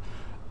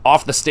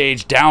 off the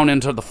stage down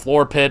into the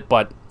floor pit,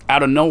 but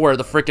out of nowhere,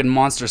 the freaking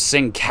monster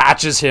Singh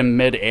catches him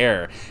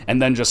mid-air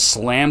and then just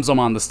slams him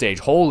on the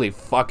stage. Holy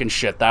fucking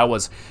shit. That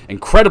was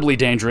incredibly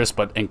dangerous,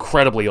 but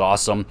incredibly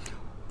awesome.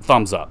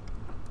 Thumbs up.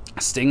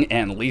 Sting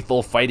and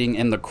Lethal fighting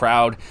in the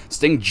crowd.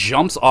 Sting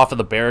jumps off of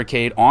the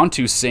barricade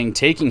onto Singh,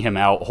 taking him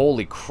out.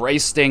 Holy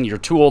Christ, Sting, you're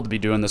too old to be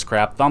doing this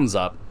crap. Thumbs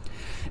up.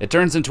 It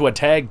turns into a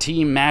tag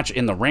team match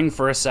in the ring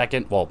for a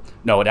second. Well,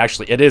 no,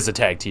 it is a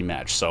tag team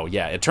match. So,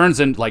 yeah, it turns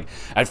in,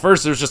 at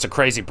first there's just a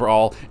crazy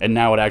brawl, and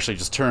now it actually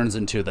just turns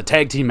into the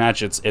tag team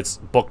match it's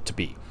booked to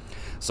be.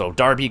 So,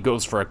 Darby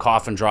goes for a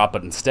coffin drop,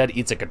 but instead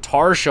eats a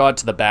guitar shot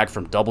to the back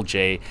from Double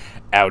J.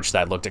 Ouch,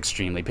 that looked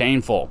extremely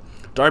painful.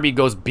 Darby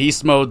goes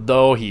beast mode,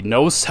 though. He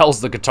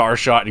no-sells the guitar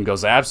shot and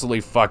goes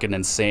absolutely fucking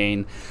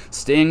insane.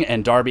 Sting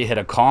and Darby hit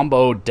a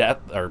combo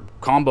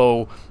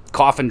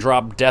coffin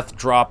drop, death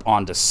drop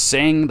onto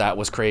Singh. That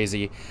was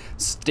crazy.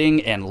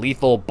 Sting and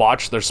Lethal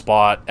botch their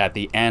spot at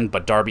the end,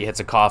 but Darby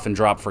hits a coffin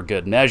drop for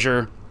good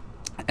measure,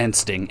 and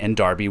Sting and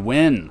Darby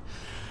win.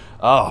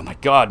 Oh my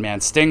god,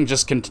 man. Sting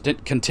just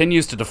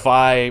continues to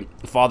defy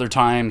Father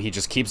Time. He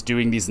just keeps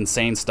doing these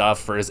insane stuff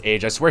for his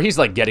age. I swear he's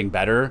getting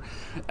better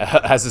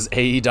as his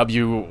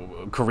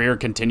AEW career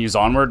continues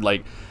onward.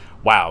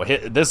 Wow,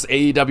 this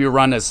AEW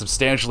run is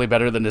substantially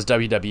better than his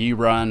WWE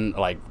run.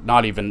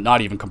 Not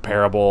even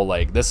comparable.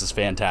 This is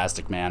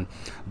fantastic, man.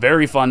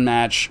 Very fun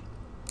match.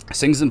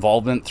 Singh's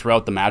involvement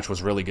throughout the match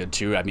was really good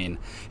too. I mean,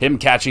 him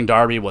catching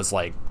Darby was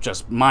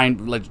just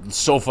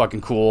so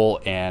fucking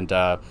cool. And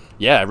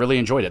yeah, I really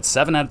enjoyed it.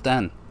 7 out of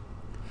 10.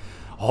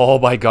 Oh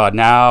my god,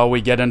 now we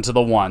get into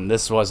the one.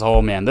 This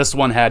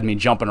one had me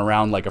jumping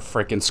around like a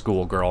freaking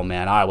schoolgirl,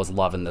 man. I was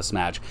loving this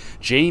match.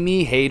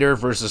 Jamie Hayter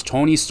versus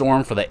Toni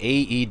Storm for the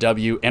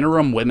AEW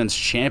Interim Women's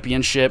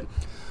Championship.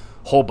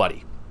 Oh,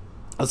 buddy.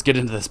 Let's get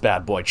into this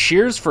bad boy.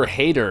 Cheers for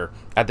Hayter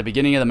at the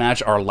beginning of the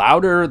match are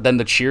louder than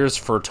the cheers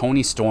for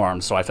Toni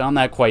Storm, so I found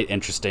that quite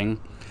interesting.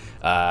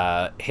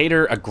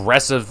 Hayter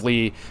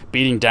aggressively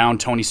beating down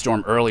Toni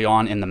Storm early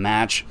on in the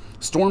match.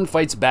 Storm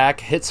fights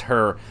back, hits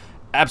her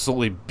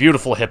absolutely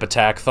beautiful hip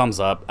attack. Thumbs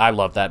up. I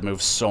love that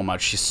move so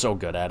much. She's so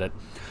good at it.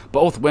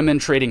 Both women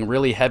trading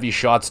really heavy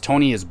shots.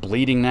 Toni is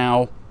bleeding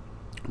now.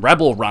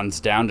 Rebel runs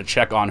down to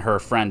check on her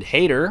friend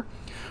Hayter.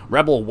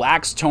 Rebel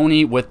whacks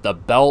Toni with the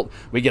belt.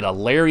 We get a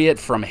lariat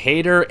from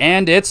Hayter,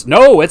 and it's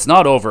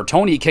not over.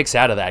 Toni kicks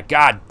out of that.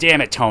 God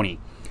damn it, Toni.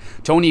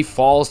 Toni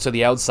falls to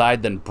the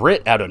outside, then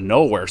Britt out of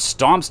nowhere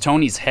stomps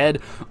Toni's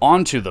head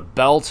onto the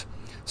belt.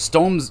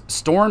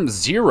 Storm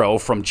Zero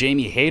from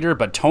Jamie Hayter,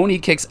 but Toni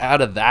kicks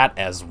out of that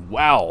as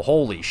well.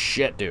 Holy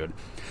shit, dude.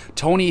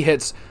 Toni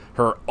hits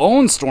her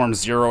own Storm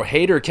Zero.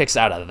 Hayter kicks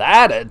out of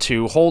that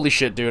too. Holy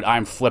shit, dude.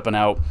 I'm flipping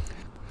out.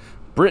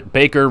 Britt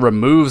Baker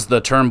removes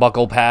the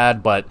turnbuckle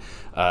pad, but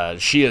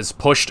she is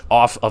pushed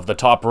off of the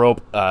top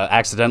rope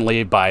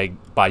accidentally by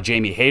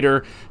Jamie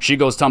Hayter. She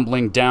goes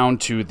tumbling down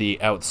to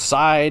the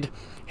outside.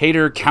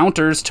 Hayter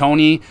counters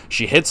Toni.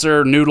 She hits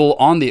her noodle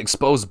on the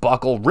exposed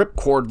buckle,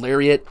 ripcord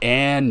lariat,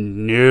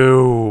 and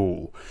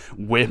no.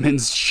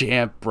 Women's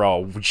champ,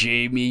 bro.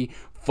 Jamie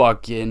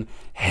fucking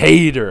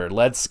Hayter.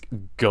 Let's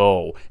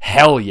go.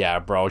 Hell yeah,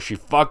 bro. She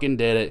fucking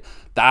did it.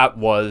 That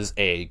was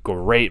a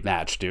great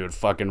match, dude.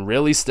 Fucking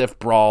really stiff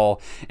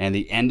brawl, and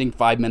the ending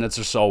 5 minutes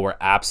or so were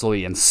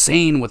absolutely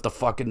insane with the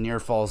fucking near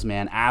falls,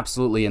 man.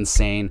 Absolutely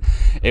insane.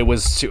 It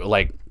was too,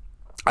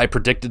 I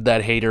predicted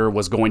that Hayter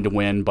was going to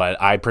win,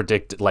 but I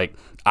predicted,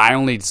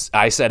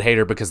 I said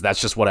Hayter because that's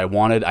just what I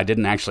wanted. I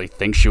didn't actually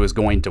think she was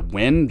going to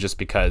win just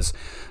because,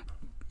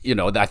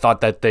 I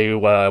thought that they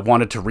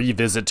wanted to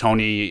revisit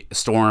Toni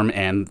Storm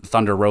and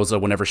Thunder Rosa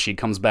whenever she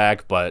comes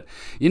back, but,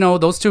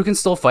 those two can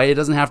still fight. It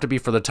doesn't have to be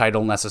for the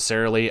title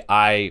necessarily.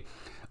 I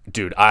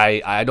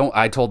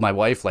told my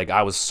wife, like,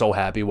 I was so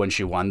happy when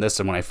she won this,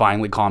 and when I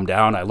finally calmed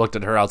down, I looked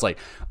at her, I was like,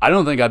 I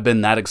don't think I've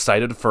been that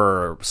excited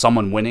for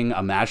someone winning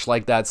a match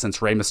like that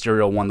since Rey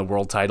Mysterio won the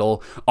world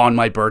title on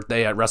my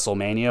birthday at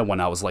WrestleMania, when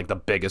I was, like, the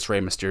biggest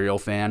Rey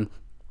Mysterio fan.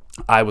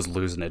 I was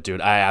losing it,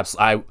 dude. I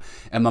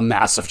am a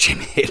massive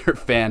Jamie Hayter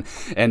fan,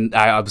 and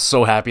I'm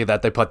so happy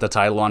that they put the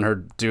title on her,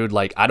 dude.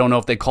 Like, I don't know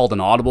if they called an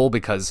audible,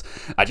 because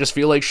I just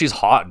feel like she's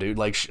hot, dude.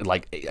 Like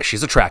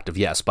she's attractive,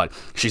 yes, but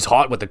she's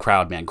hot with the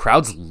crowd, man.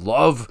 Crowds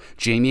love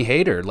Jamie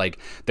Hayter. Like,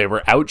 they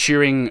were out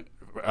cheering.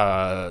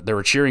 They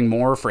were cheering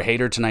more for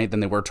Hayter tonight than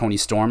they were Toni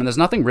Storm, and there's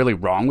nothing really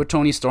wrong with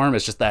Toni Storm.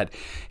 It's just that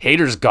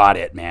Hayter's got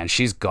it, man.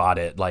 She's got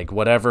it. Like,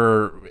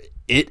 whatever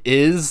it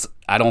is,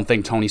 I don't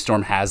think Toni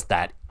Storm has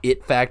that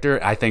it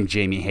factor. I think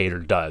Jamie Hayter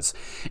does,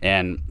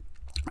 and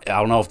I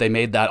don't know if they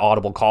made that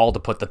audible call to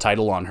put the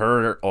title on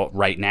her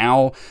right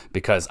now,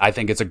 because I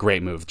think it's a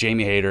great move.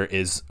 Jamie Hayter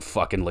is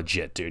fucking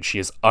legit, dude. She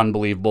is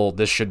unbelievable.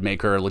 This should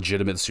make her a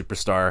legitimate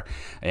superstar,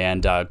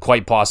 and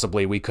quite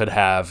possibly we could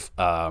have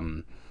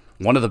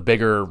one of the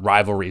bigger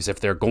rivalries,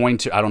 if they're going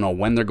to, I don't know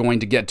when they're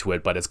going to get to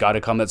it, but it's got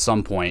to come at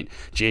some point.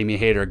 Jamie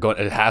Hayter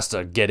has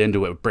to get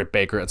into it with Britt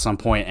Baker at some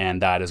point,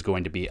 and that is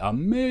going to be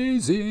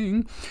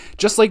amazing.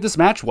 Just like this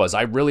match was.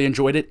 I really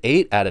enjoyed it.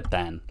 8 out of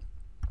 10.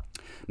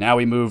 Now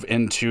we move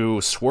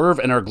into Swerve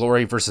and Our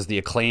Glory versus The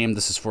Acclaim.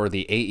 This is for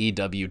the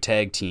AEW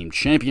Tag Team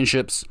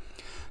Championships.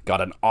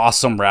 Got an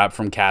awesome rap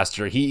from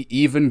Caster. He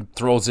even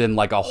throws in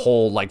like a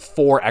whole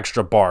 4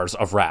 extra bars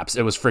of raps.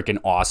 It was freaking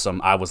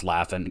awesome. I was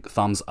laughing.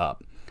 Thumbs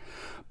up.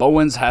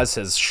 Bowens has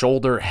his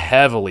shoulder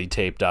heavily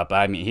taped up.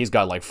 I mean, he's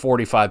got like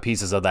 45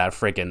 pieces of that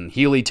freaking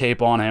Healy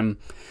tape on him.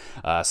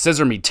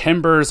 Scissor Me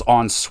Timbers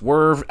on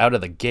Swerve out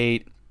of the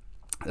gate.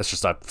 That's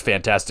just a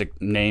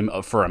fantastic name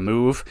for a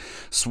move.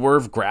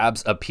 Swerve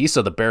grabs a piece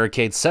of the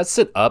barricade, sets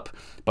it up,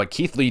 but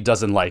Keith Lee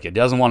doesn't like it. He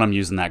doesn't want him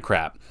using that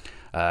crap.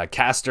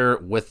 Caster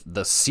with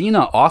the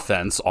Cena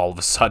offense all of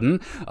a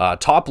sudden.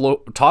 Top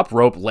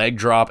rope leg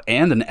drop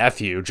and an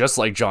FU, just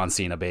like John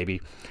Cena,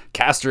 baby.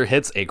 Caster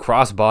hits a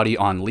crossbody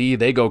on Lee.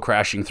 They go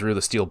crashing through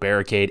the steel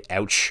barricade.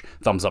 Ouch.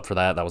 Thumbs up for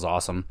that. That was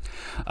awesome.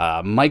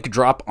 Mic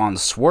drop on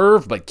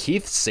Swerve, but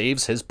Keith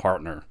saves his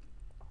partner.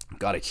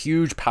 Got a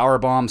huge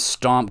powerbomb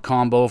stomp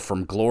combo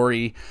from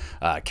Glory.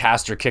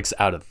 Caster kicks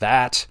out of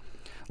that.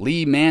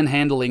 Lee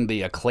manhandling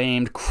the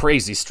Acclaimed.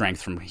 Crazy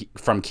strength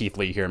from Keith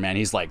Lee here, man.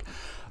 He's like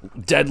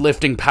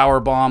deadlifting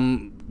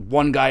powerbomb,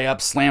 one guy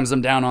up, slams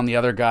him down on the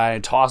other guy,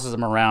 tosses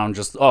him around.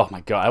 Just, oh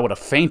my god, I would have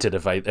fainted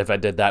if I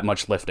did that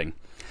much lifting.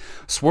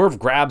 Swerve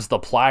grabs the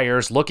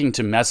pliers, looking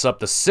to mess up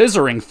the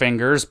scissoring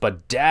fingers,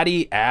 but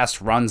Daddy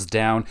Ass runs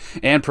down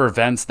and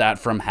prevents that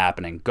from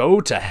happening.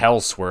 Go to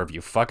hell, Swerve, you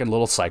fucking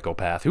little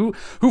psychopath. Who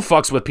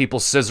fucks with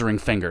people's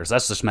scissoring fingers?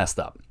 That's just messed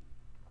up.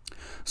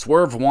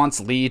 Swerve wants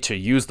Lee to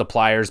use the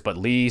pliers, but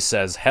Lee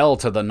says hell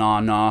to the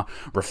nah-nah,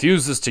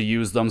 refuses to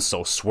use them,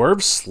 so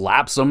Swerve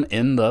slaps him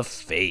in the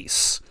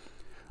face.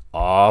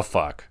 Aw,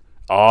 fuck.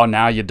 Oh,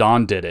 now you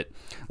done did it.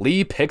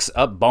 Lee picks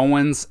up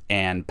Bowens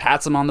and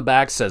pats him on the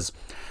back, says,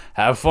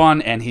 have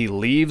fun, and he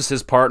leaves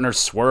his partner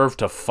Swerve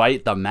to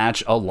fight the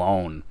match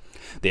alone.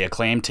 The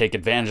Acclaim take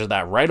advantage of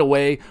that right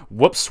away,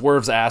 whoop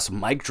Swerve's ass,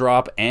 mic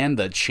drop, and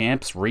the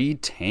champs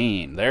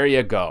retain. There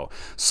you go.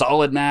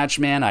 Solid match,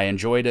 man. I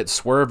enjoyed it.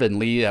 Swerve and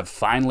Lee have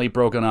finally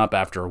broken up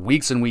after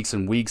weeks and weeks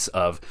and weeks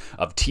of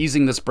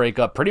teasing this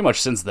breakup. Pretty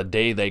much since the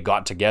day they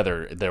got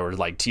together, they were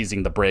like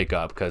teasing the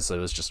breakup, because it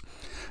was just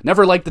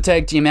never liked the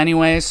tag team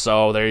anyway,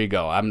 so there you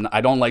go.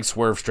 I don't like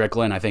Swerve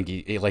Strickland. I think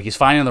he's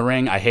fine in the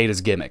ring. I hate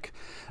his gimmick.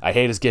 I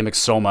hate his gimmick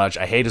so much.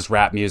 I hate his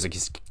rap music.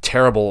 He's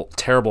terrible,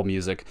 terrible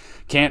music.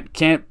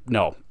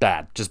 No,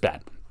 bad, just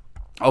bad.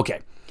 Okay,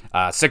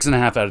 6.5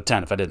 out of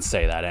 10 if I didn't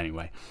say that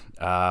anyway.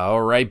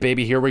 All right,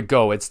 baby, here we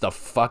go. It's the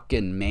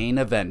fucking main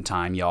event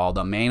time, y'all.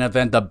 The main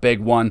event, the big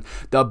one,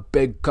 the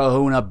big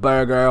kahuna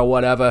burger or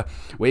whatever.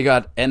 We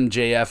got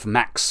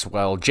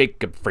MJF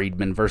Jacob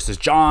Friedman versus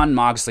Jon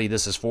Moxley.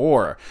 This is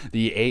for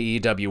the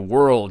AEW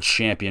World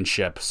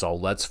Championship, so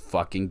let's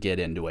fucking get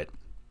into it.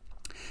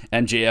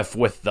 MJF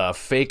with the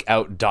fake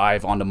out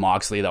dive onto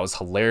Moxley. That was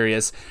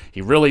hilarious. He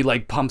really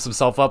pumps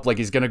himself up like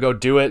he's gonna go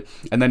do it,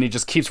 and then he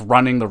just keeps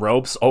running the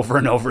ropes over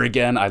and over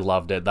again. I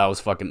loved it.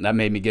 That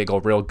made me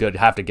giggle real good.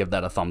 Have to give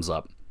that a thumbs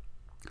up.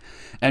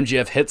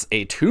 MJF hits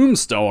a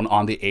tombstone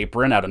on the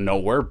apron out of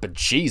nowhere, but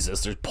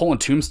Jesus, they're pulling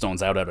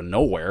tombstones out of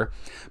nowhere.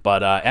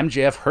 But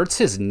MJF hurts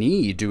his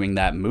knee doing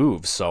that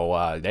move,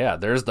 so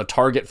there's the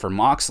target for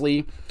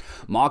Moxley.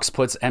 Mox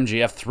puts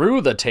MJF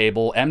through the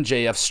table.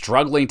 MJF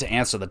struggling to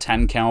answer the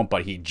 10 count,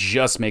 but he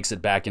just makes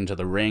it back into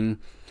the ring.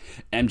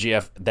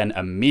 MJF then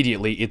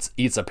immediately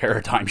eats a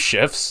paradigm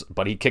shifts,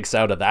 but he kicks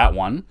out of that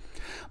one.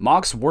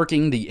 Mox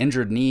working the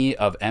injured knee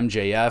of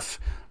MJF.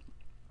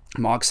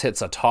 Mox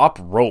hits a top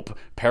rope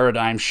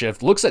paradigm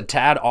shift. Looks a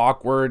tad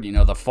awkward.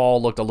 The fall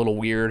looked a little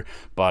weird,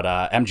 but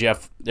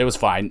MJF, it was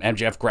fine.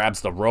 MJF grabs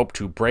the rope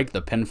to break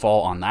the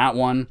pinfall on that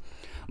one.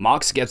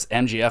 Mox gets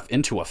MJF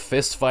into a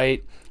fist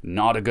fight.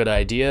 Not a good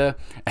idea.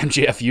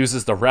 MJF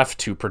uses the ref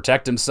to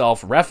protect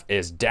himself. Ref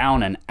is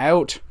down and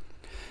out.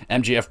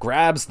 MJF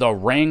grabs the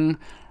ring.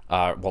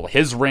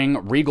 His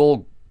ring.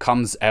 Regal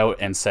comes out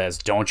and says,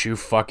 "Don't you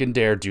fucking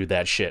dare do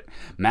that shit."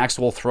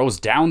 Maxwell throws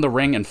down the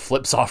ring and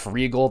flips off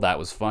Regal. That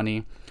was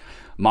funny.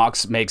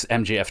 Mox makes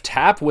MJF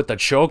tap with the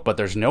choke, but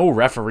there's no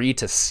referee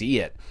to see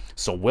it.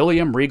 So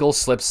William Regal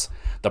slips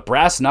the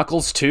brass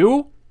knuckles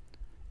to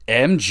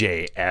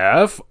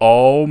MJF.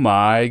 Oh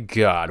my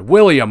god.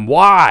 William,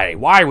 why?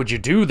 Why would you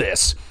do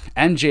this?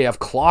 MJF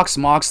clocks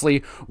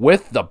Moxley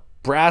with the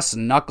brass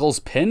knuckles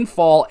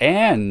pinfall,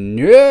 and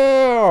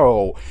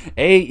no!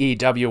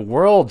 AEW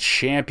World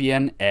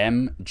Champion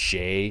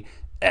MJF.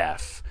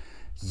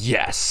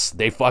 Yes,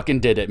 they fucking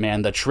did it,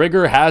 man. The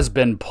trigger has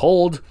been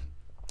pulled.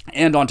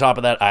 And on top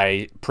of that,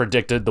 I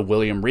predicted the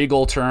William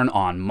Regal turn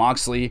on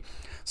Moxley.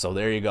 So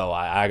there you go.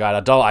 I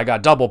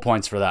got double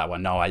points for that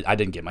one. No, I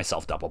didn't give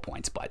myself double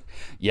points, but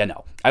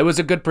it was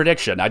a good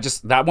prediction. I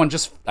just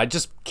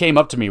came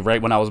up to me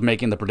right when I was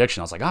making the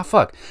prediction. I was like,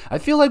 fuck. I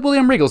feel like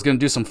William Regal's gonna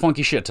do some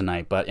funky shit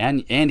tonight, but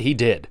and he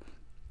did.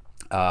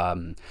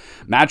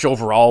 Match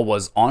overall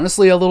was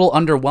honestly a little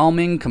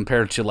underwhelming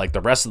compared to like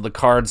the rest of the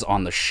cards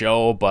on the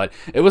show, but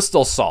it was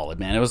still solid,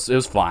 man. It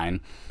was fine.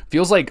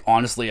 Feels like,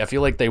 honestly, I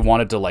feel like they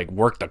wanted to like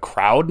work the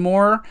crowd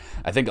more.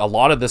 I think a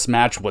lot of this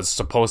match was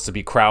supposed to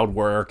be crowd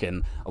work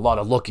and a lot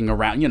of looking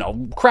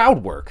around,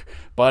 crowd work.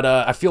 But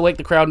I feel like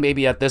the crowd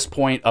maybe at this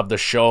point of the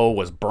show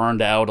was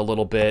burned out a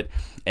little bit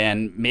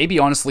and maybe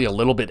honestly a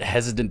little bit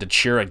hesitant to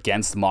cheer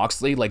against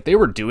Moxley. Like they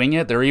were doing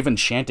it. They were even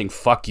chanting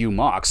 "fuck you,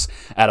 Mox"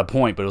 at a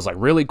point, but it was like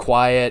really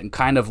quiet and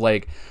kind of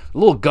like a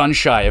little gun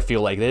shy. I feel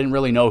like they didn't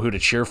really know who to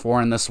cheer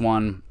for in this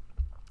one.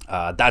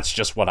 That's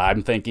just what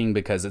I'm thinking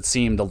because it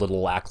seemed a little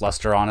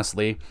lackluster,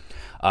 honestly.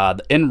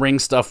 The in-ring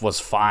stuff was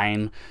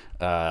fine.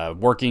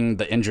 Working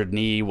the injured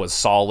knee was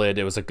solid.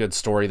 It was a good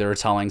story they were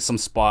telling. Some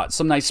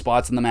nice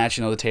spots in the match.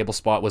 The table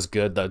spot was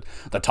good.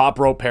 The top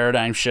rope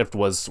paradigm shift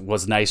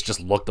was nice. Just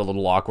looked a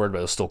little awkward, but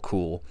it was still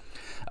cool.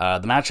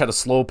 The match had a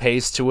slow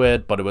pace to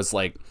it, but it was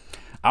like,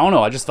 I don't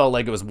know. I just felt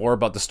like it was more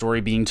about the story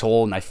being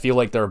told, and I feel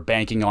like they're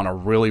banking on a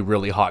really,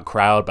 really hot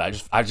crowd.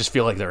 But I just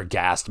feel like they're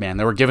gassed, man.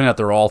 They were giving it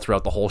their all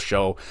throughout the whole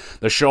show.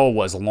 The show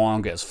was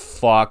long as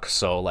fuck.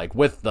 So like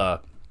with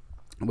the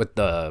what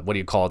do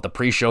you call it? The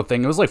pre-show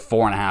thing. It was like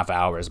 4.5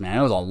 hours, man.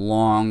 It was a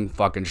long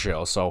fucking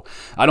show. So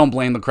I don't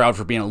blame the crowd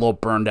for being a little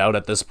burned out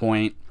at this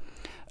point.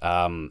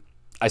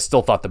 I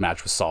still thought the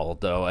match was solid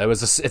though.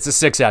 It's a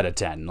 6 out of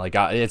 10. Like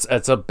it's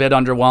a bit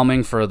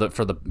underwhelming for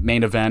the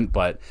main event,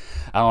 but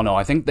I don't know.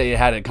 I think they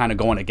had it kind of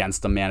going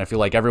against them, man. I feel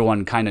like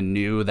everyone kind of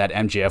knew that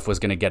MJF was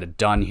going to get it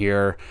done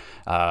here.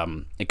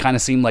 It kind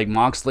of seemed like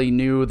Moxley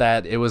knew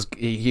that he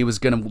was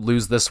going to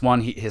lose this one.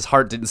 His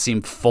heart didn't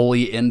seem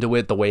fully into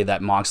it the way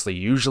that Moxley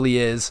usually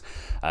is.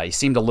 He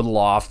seemed a little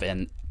off,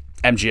 and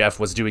MJF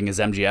was doing his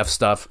MJF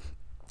stuff.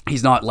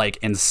 He's not like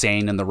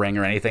insane in the ring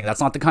or anything. That's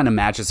not the kind of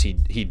matches he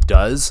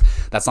does.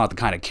 That's not the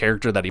kind of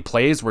character that he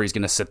plays where he's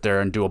going to sit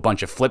there and do a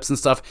bunch of flips and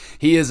stuff.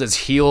 He is as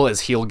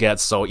heel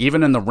gets. So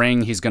even in the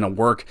ring, he's going to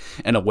work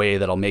in a way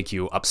that'll make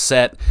you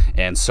upset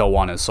and so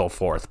on and so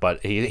forth.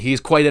 But he's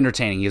quite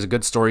entertaining. He's a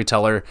good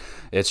storyteller.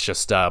 It's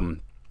just,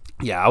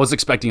 I was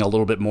expecting a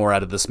little bit more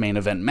out of this main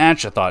event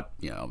match. I thought,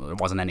 there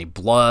wasn't any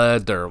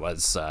blood. There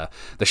was,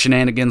 the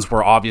shenanigans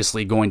were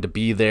obviously going to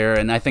be there,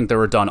 and I think they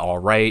were done all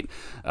right.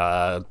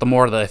 The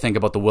more that I think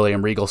about the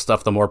William Regal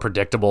stuff, the more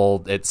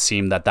predictable it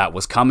seemed that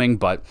was coming,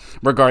 but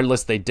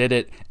regardless, they did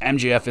it.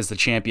 MJF is the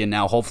champion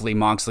now. Hopefully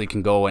Moxley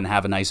can go and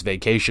have a nice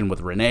vacation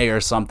with Renee or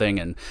something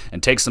and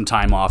take some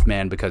time off,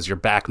 man, because your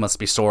back must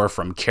be sore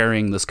from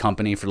carrying this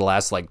company for the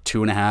last,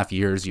 2.5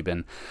 years. You've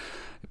been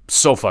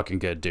so fucking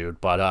good, dude.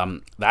 But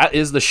that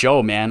is the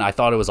show, man. I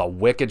thought it was a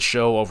wicked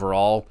show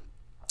overall.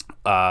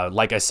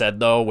 Like I said,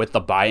 though, with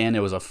the buy-in, it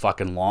was a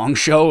fucking long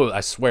show.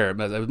 I swear,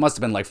 it must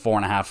have been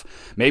 4.5,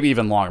 maybe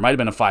even longer. It might have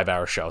been a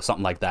 5-hour show,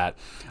 something like that.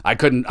 I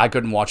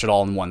couldn't watch it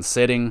all in one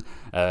sitting.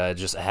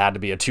 It had to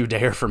be a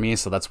 2-dayer for me,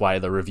 so that's why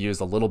the review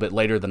is a little bit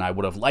later than I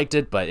would have liked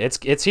it. But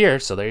it's here,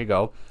 so there you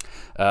go.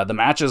 The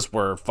matches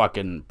were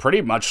fucking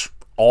pretty much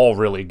all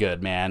really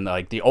good, man.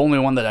 The only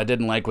one that I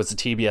didn't like was the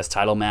TBS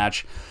title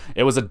match.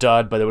 It was a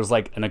dud, but it was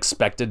an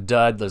expected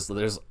dud. It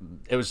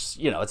was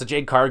it's a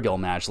Jade Cargill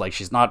match.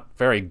 She's not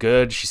very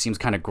good. She seems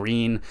kind of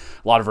green.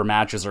 A lot of her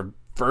matches are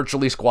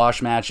virtually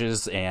squash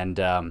matches, and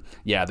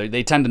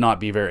they tend to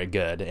not be very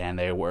good, and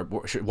it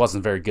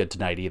wasn't very good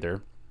tonight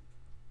either.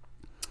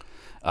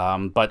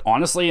 But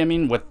honestly, I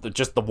mean, with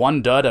just the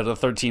one dud out of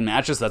 13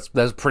 matches, that's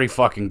pretty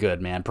fucking good,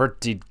 man.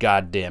 Pretty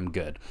goddamn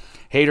good.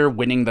 Hayter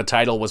winning the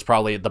title was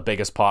probably the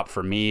biggest pop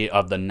for me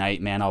of the night,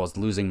 man. I was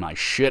losing my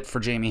shit for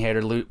Jamie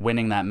Hayter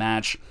winning that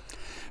match.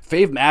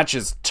 Fave match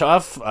is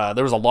tough.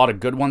 There was a lot of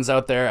good ones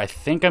out there. I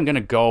think I'm going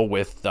to go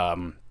with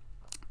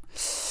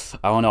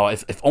I don't know.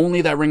 If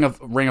only that Ring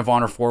of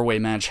Honor 4-way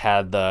match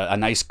had a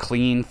nice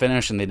clean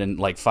finish and they didn't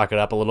like fuck it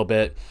up a little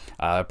bit.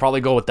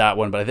 Probably go with that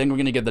one. But I think we're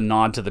gonna give the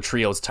nod to the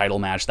trios title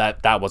match.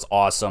 That was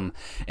awesome.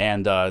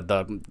 And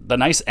the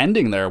nice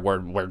ending there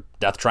where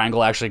Death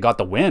Triangle actually got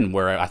the win.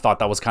 Where I thought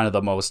that was kind of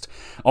the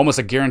almost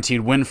a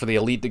guaranteed win for the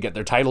Elite to get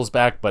their titles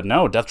back. But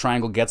no, Death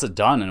Triangle gets it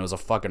done, and it was a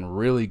fucking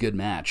really good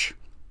match.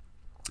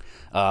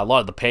 A lot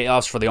of the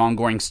payoffs for the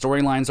ongoing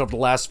storylines over the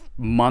last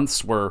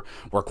months were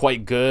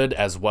quite good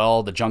as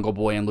well. The Jungle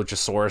Boy and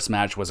Luchasaurus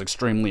match was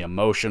extremely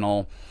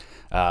emotional.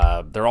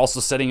 They're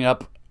also setting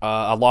up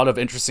a lot of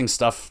interesting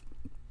stuff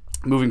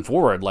moving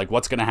forward, like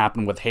what's going to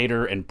happen with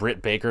Hayter and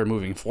Britt Baker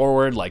moving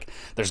forward. Like,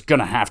 there's going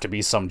to have to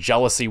be some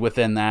jealousy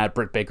within that.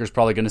 Britt Baker's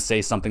probably going to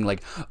say something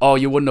like, oh,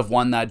 you wouldn't have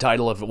won that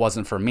title if it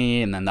wasn't for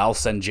me, and then they'll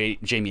send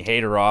Jamie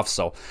Hayter off.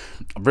 So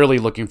I'm really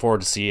looking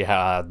forward to see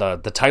how the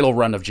title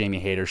run of Jamie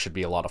Hayter should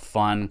be a lot of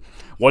fun.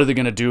 What are they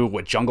going to do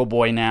with Jungle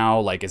Boy now?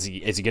 Like, is he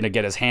going to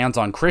get his hands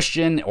on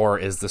Christian, or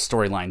is the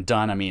storyline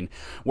done? I mean,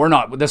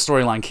 this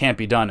storyline can't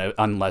be done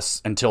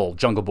until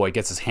Jungle Boy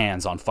gets his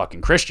hands on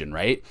fucking Christian,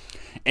 right?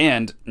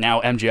 And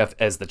now MJF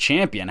as the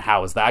champion,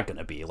 how is that going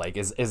to be? Like,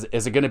 is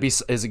it going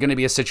to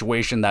be a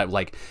situation that,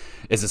 like,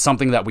 is it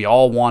something that we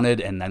all wanted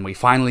and then we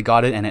finally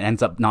got it and it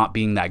ends up not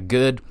being that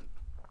good?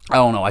 I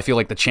don't know. I feel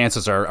like the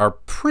chances are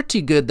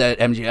pretty good that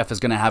MJF is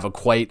going to have a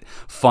quite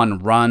fun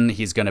run.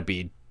 He's going to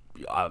be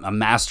a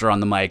master on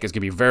the mic. It's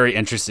going to be very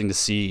interesting to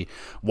see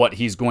what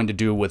he's going to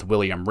do with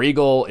William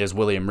Regal. Is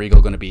William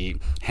Regal going to be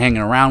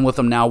hanging around with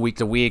him now week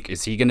to week?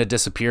 Is he going to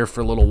disappear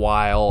for a little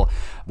while?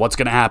 What's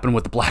going to happen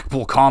with the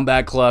Blackpool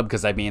Combat Club?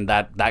 Because, I mean,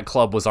 that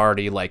club was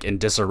already, like, in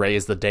disarray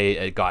the day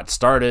it got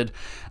started.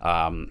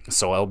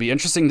 So it'll be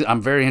interesting.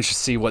 I'm very interested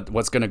to see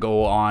what's going to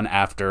go on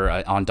after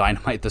on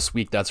Dynamite this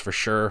week, that's for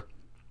sure.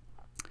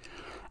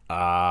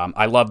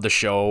 I love the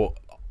show.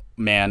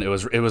 Man, it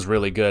was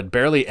really good.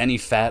 Barely any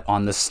fat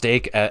on the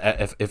steak,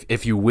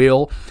 if you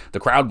will. The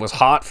crowd was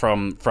hot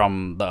from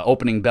the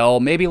opening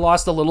bell. Maybe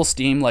lost a little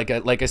steam, like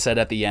I said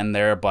at the end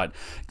there, but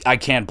I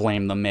can't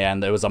blame them,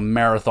 man. It was a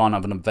marathon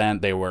of an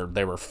event. They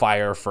were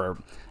fire for,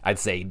 I'd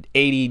say,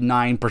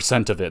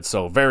 89% of it.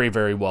 So very,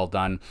 very well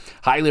done.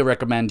 Highly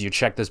recommend you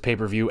check this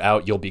pay-per-view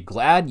out. You'll be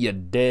glad you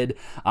did.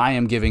 I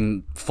am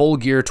giving Full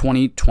Gear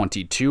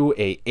 2022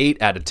 a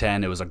 8 out of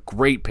 10. It was a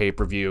great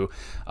pay-per-view.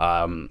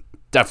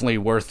 Definitely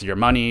worth your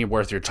money,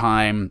 worth your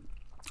time.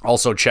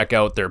 Also check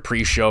out their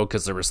pre-show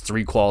because there was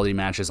 3 quality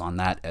matches on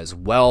that as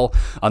well.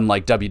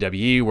 Unlike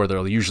WWE, where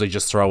they'll usually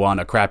just throw on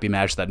a crappy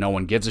match that no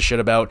one gives a shit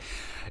about.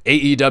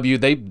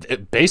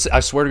 AEW, basically,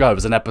 I swear to God, it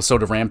was an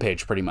episode of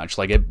Rampage pretty much.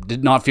 Like, it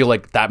did not feel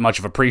like that much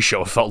of a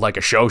pre-show. It felt like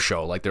a show.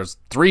 Like, there's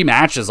 3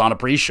 matches on a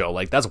pre-show.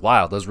 Like, that's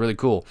wild. That was really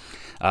cool.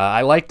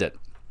 I liked it.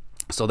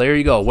 So there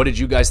you go. What did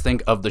you guys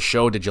think of the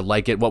show? Did you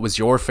like it? What was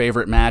your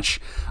favorite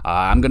match?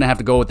 I'm going to have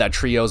to go with that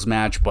trios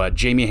match, but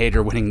Jamie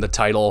Hayter winning the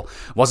title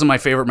wasn't my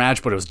favorite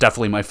match, but it was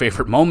definitely my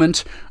favorite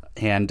moment.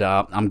 And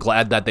I'm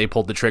glad that they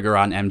pulled the trigger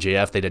on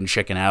MJF. They didn't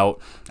chicken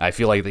out. I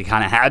feel like they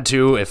kind of had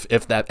to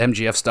if that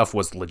MJF stuff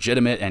was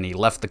legitimate and he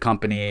left the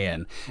company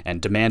and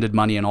demanded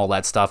money and all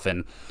that stuff.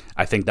 And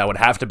I think that would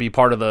have to be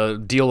part of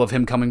the deal of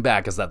him coming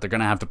back, is that they're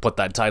going to have to put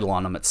that title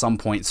on him at some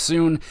point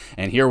soon.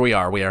 And here we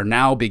are. We are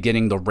now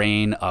beginning the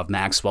reign of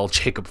Maxwell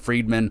Jacob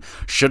Friedman.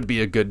 Should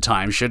be a good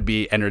time. Should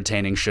be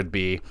entertaining. Should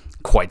be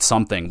quite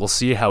something. We'll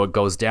see how it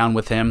goes down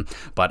with him,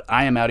 but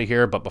I am out of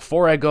here. But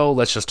before I go,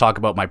 let's just talk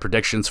about my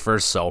predictions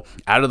first. So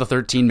out of the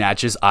 13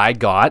 matches, I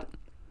got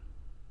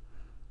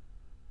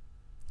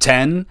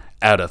 10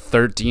 out of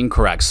 13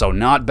 correct. So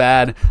not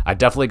bad. I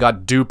definitely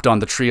got duped on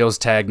the trios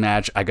tag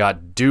match. I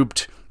got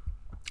duped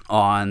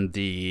on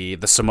the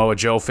Samoa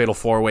Joe Fatal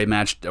 4-Way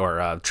match,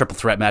 or triple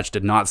threat match.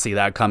 Did not see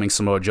that coming.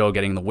 Samoa Joe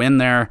getting the win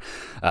there,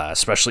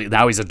 especially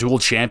now he's a dual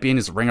champion.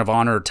 He's a Ring of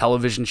Honor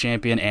television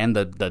champion and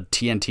the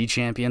TNT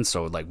champion.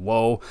 So, like,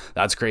 whoa,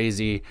 that's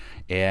crazy.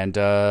 And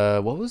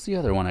what was the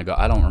other one I got?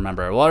 I don't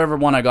remember. Whatever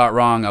one I got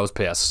wrong, I was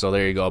pissed. So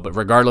there you go. But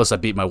regardless, I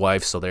beat my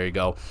wife. So there you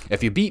go.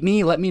 If you beat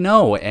me, let me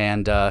know,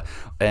 and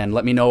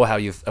let me know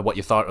what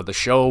you thought of the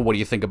show. What do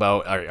you think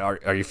about?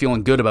 Are you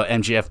feeling good about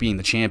MJF being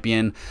the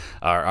champion?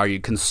 Are you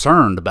concerned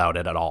about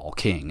it at all,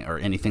 King, or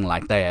anything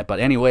like that?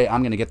 But anyway,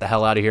 I'm gonna get the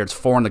hell out of here. It's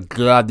 4 in the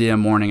goddamn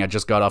morning. I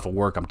just got off of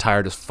work. I'm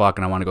tired as fuck,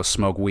 and I want to go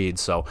smoke weed.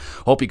 So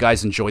hope you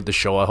guys enjoyed the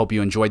show. I hope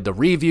you enjoyed the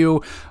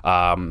review.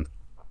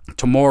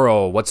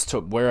 Tomorrow,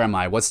 where am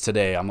I? What's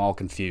today? I'm all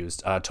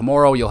confused.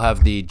 Tomorrow you'll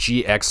have the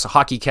GX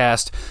Hockey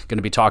Cast. Going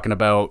to be talking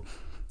about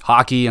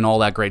hockey and all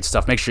that great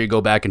stuff. Make sure you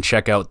go back and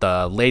check out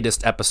the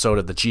latest episode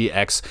of the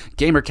GX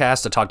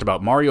Gamercast. I talked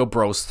about Mario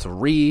Bros.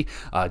 3,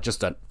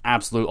 just a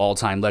absolute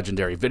all-time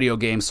legendary video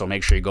game, so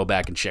make sure you go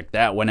back and check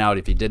that one out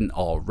if you didn't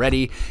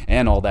already,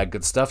 and all that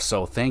good stuff.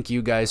 So thank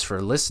you guys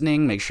for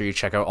listening. Make sure you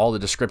check out all the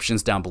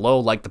descriptions down below.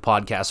 Like the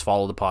podcast,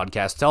 follow the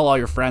podcast, tell all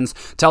your friends,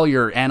 tell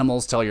your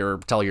animals, tell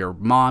your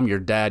mom, your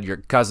dad, your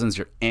cousins,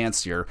 your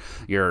aunts,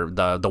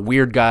 the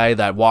weird guy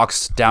that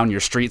walks down your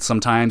street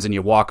sometimes, and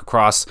you walk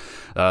across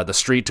the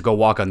street to go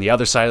walk on the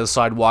other side of the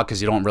sidewalk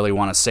because you don't really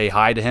want to say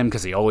hi to him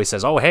because he always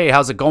says, "Oh, hey,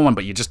 how's it going?"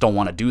 But you just don't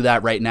want to do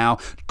that right now.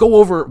 Go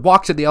over,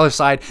 walk to the other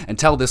side, and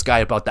tell this guy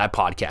about that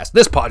podcast.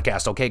 This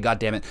podcast, okay? God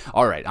damn it.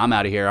 All right, I'm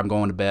out of here. I'm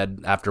going to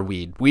bed after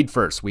weed. Weed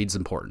first. Weed's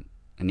important.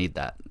 I need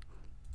that.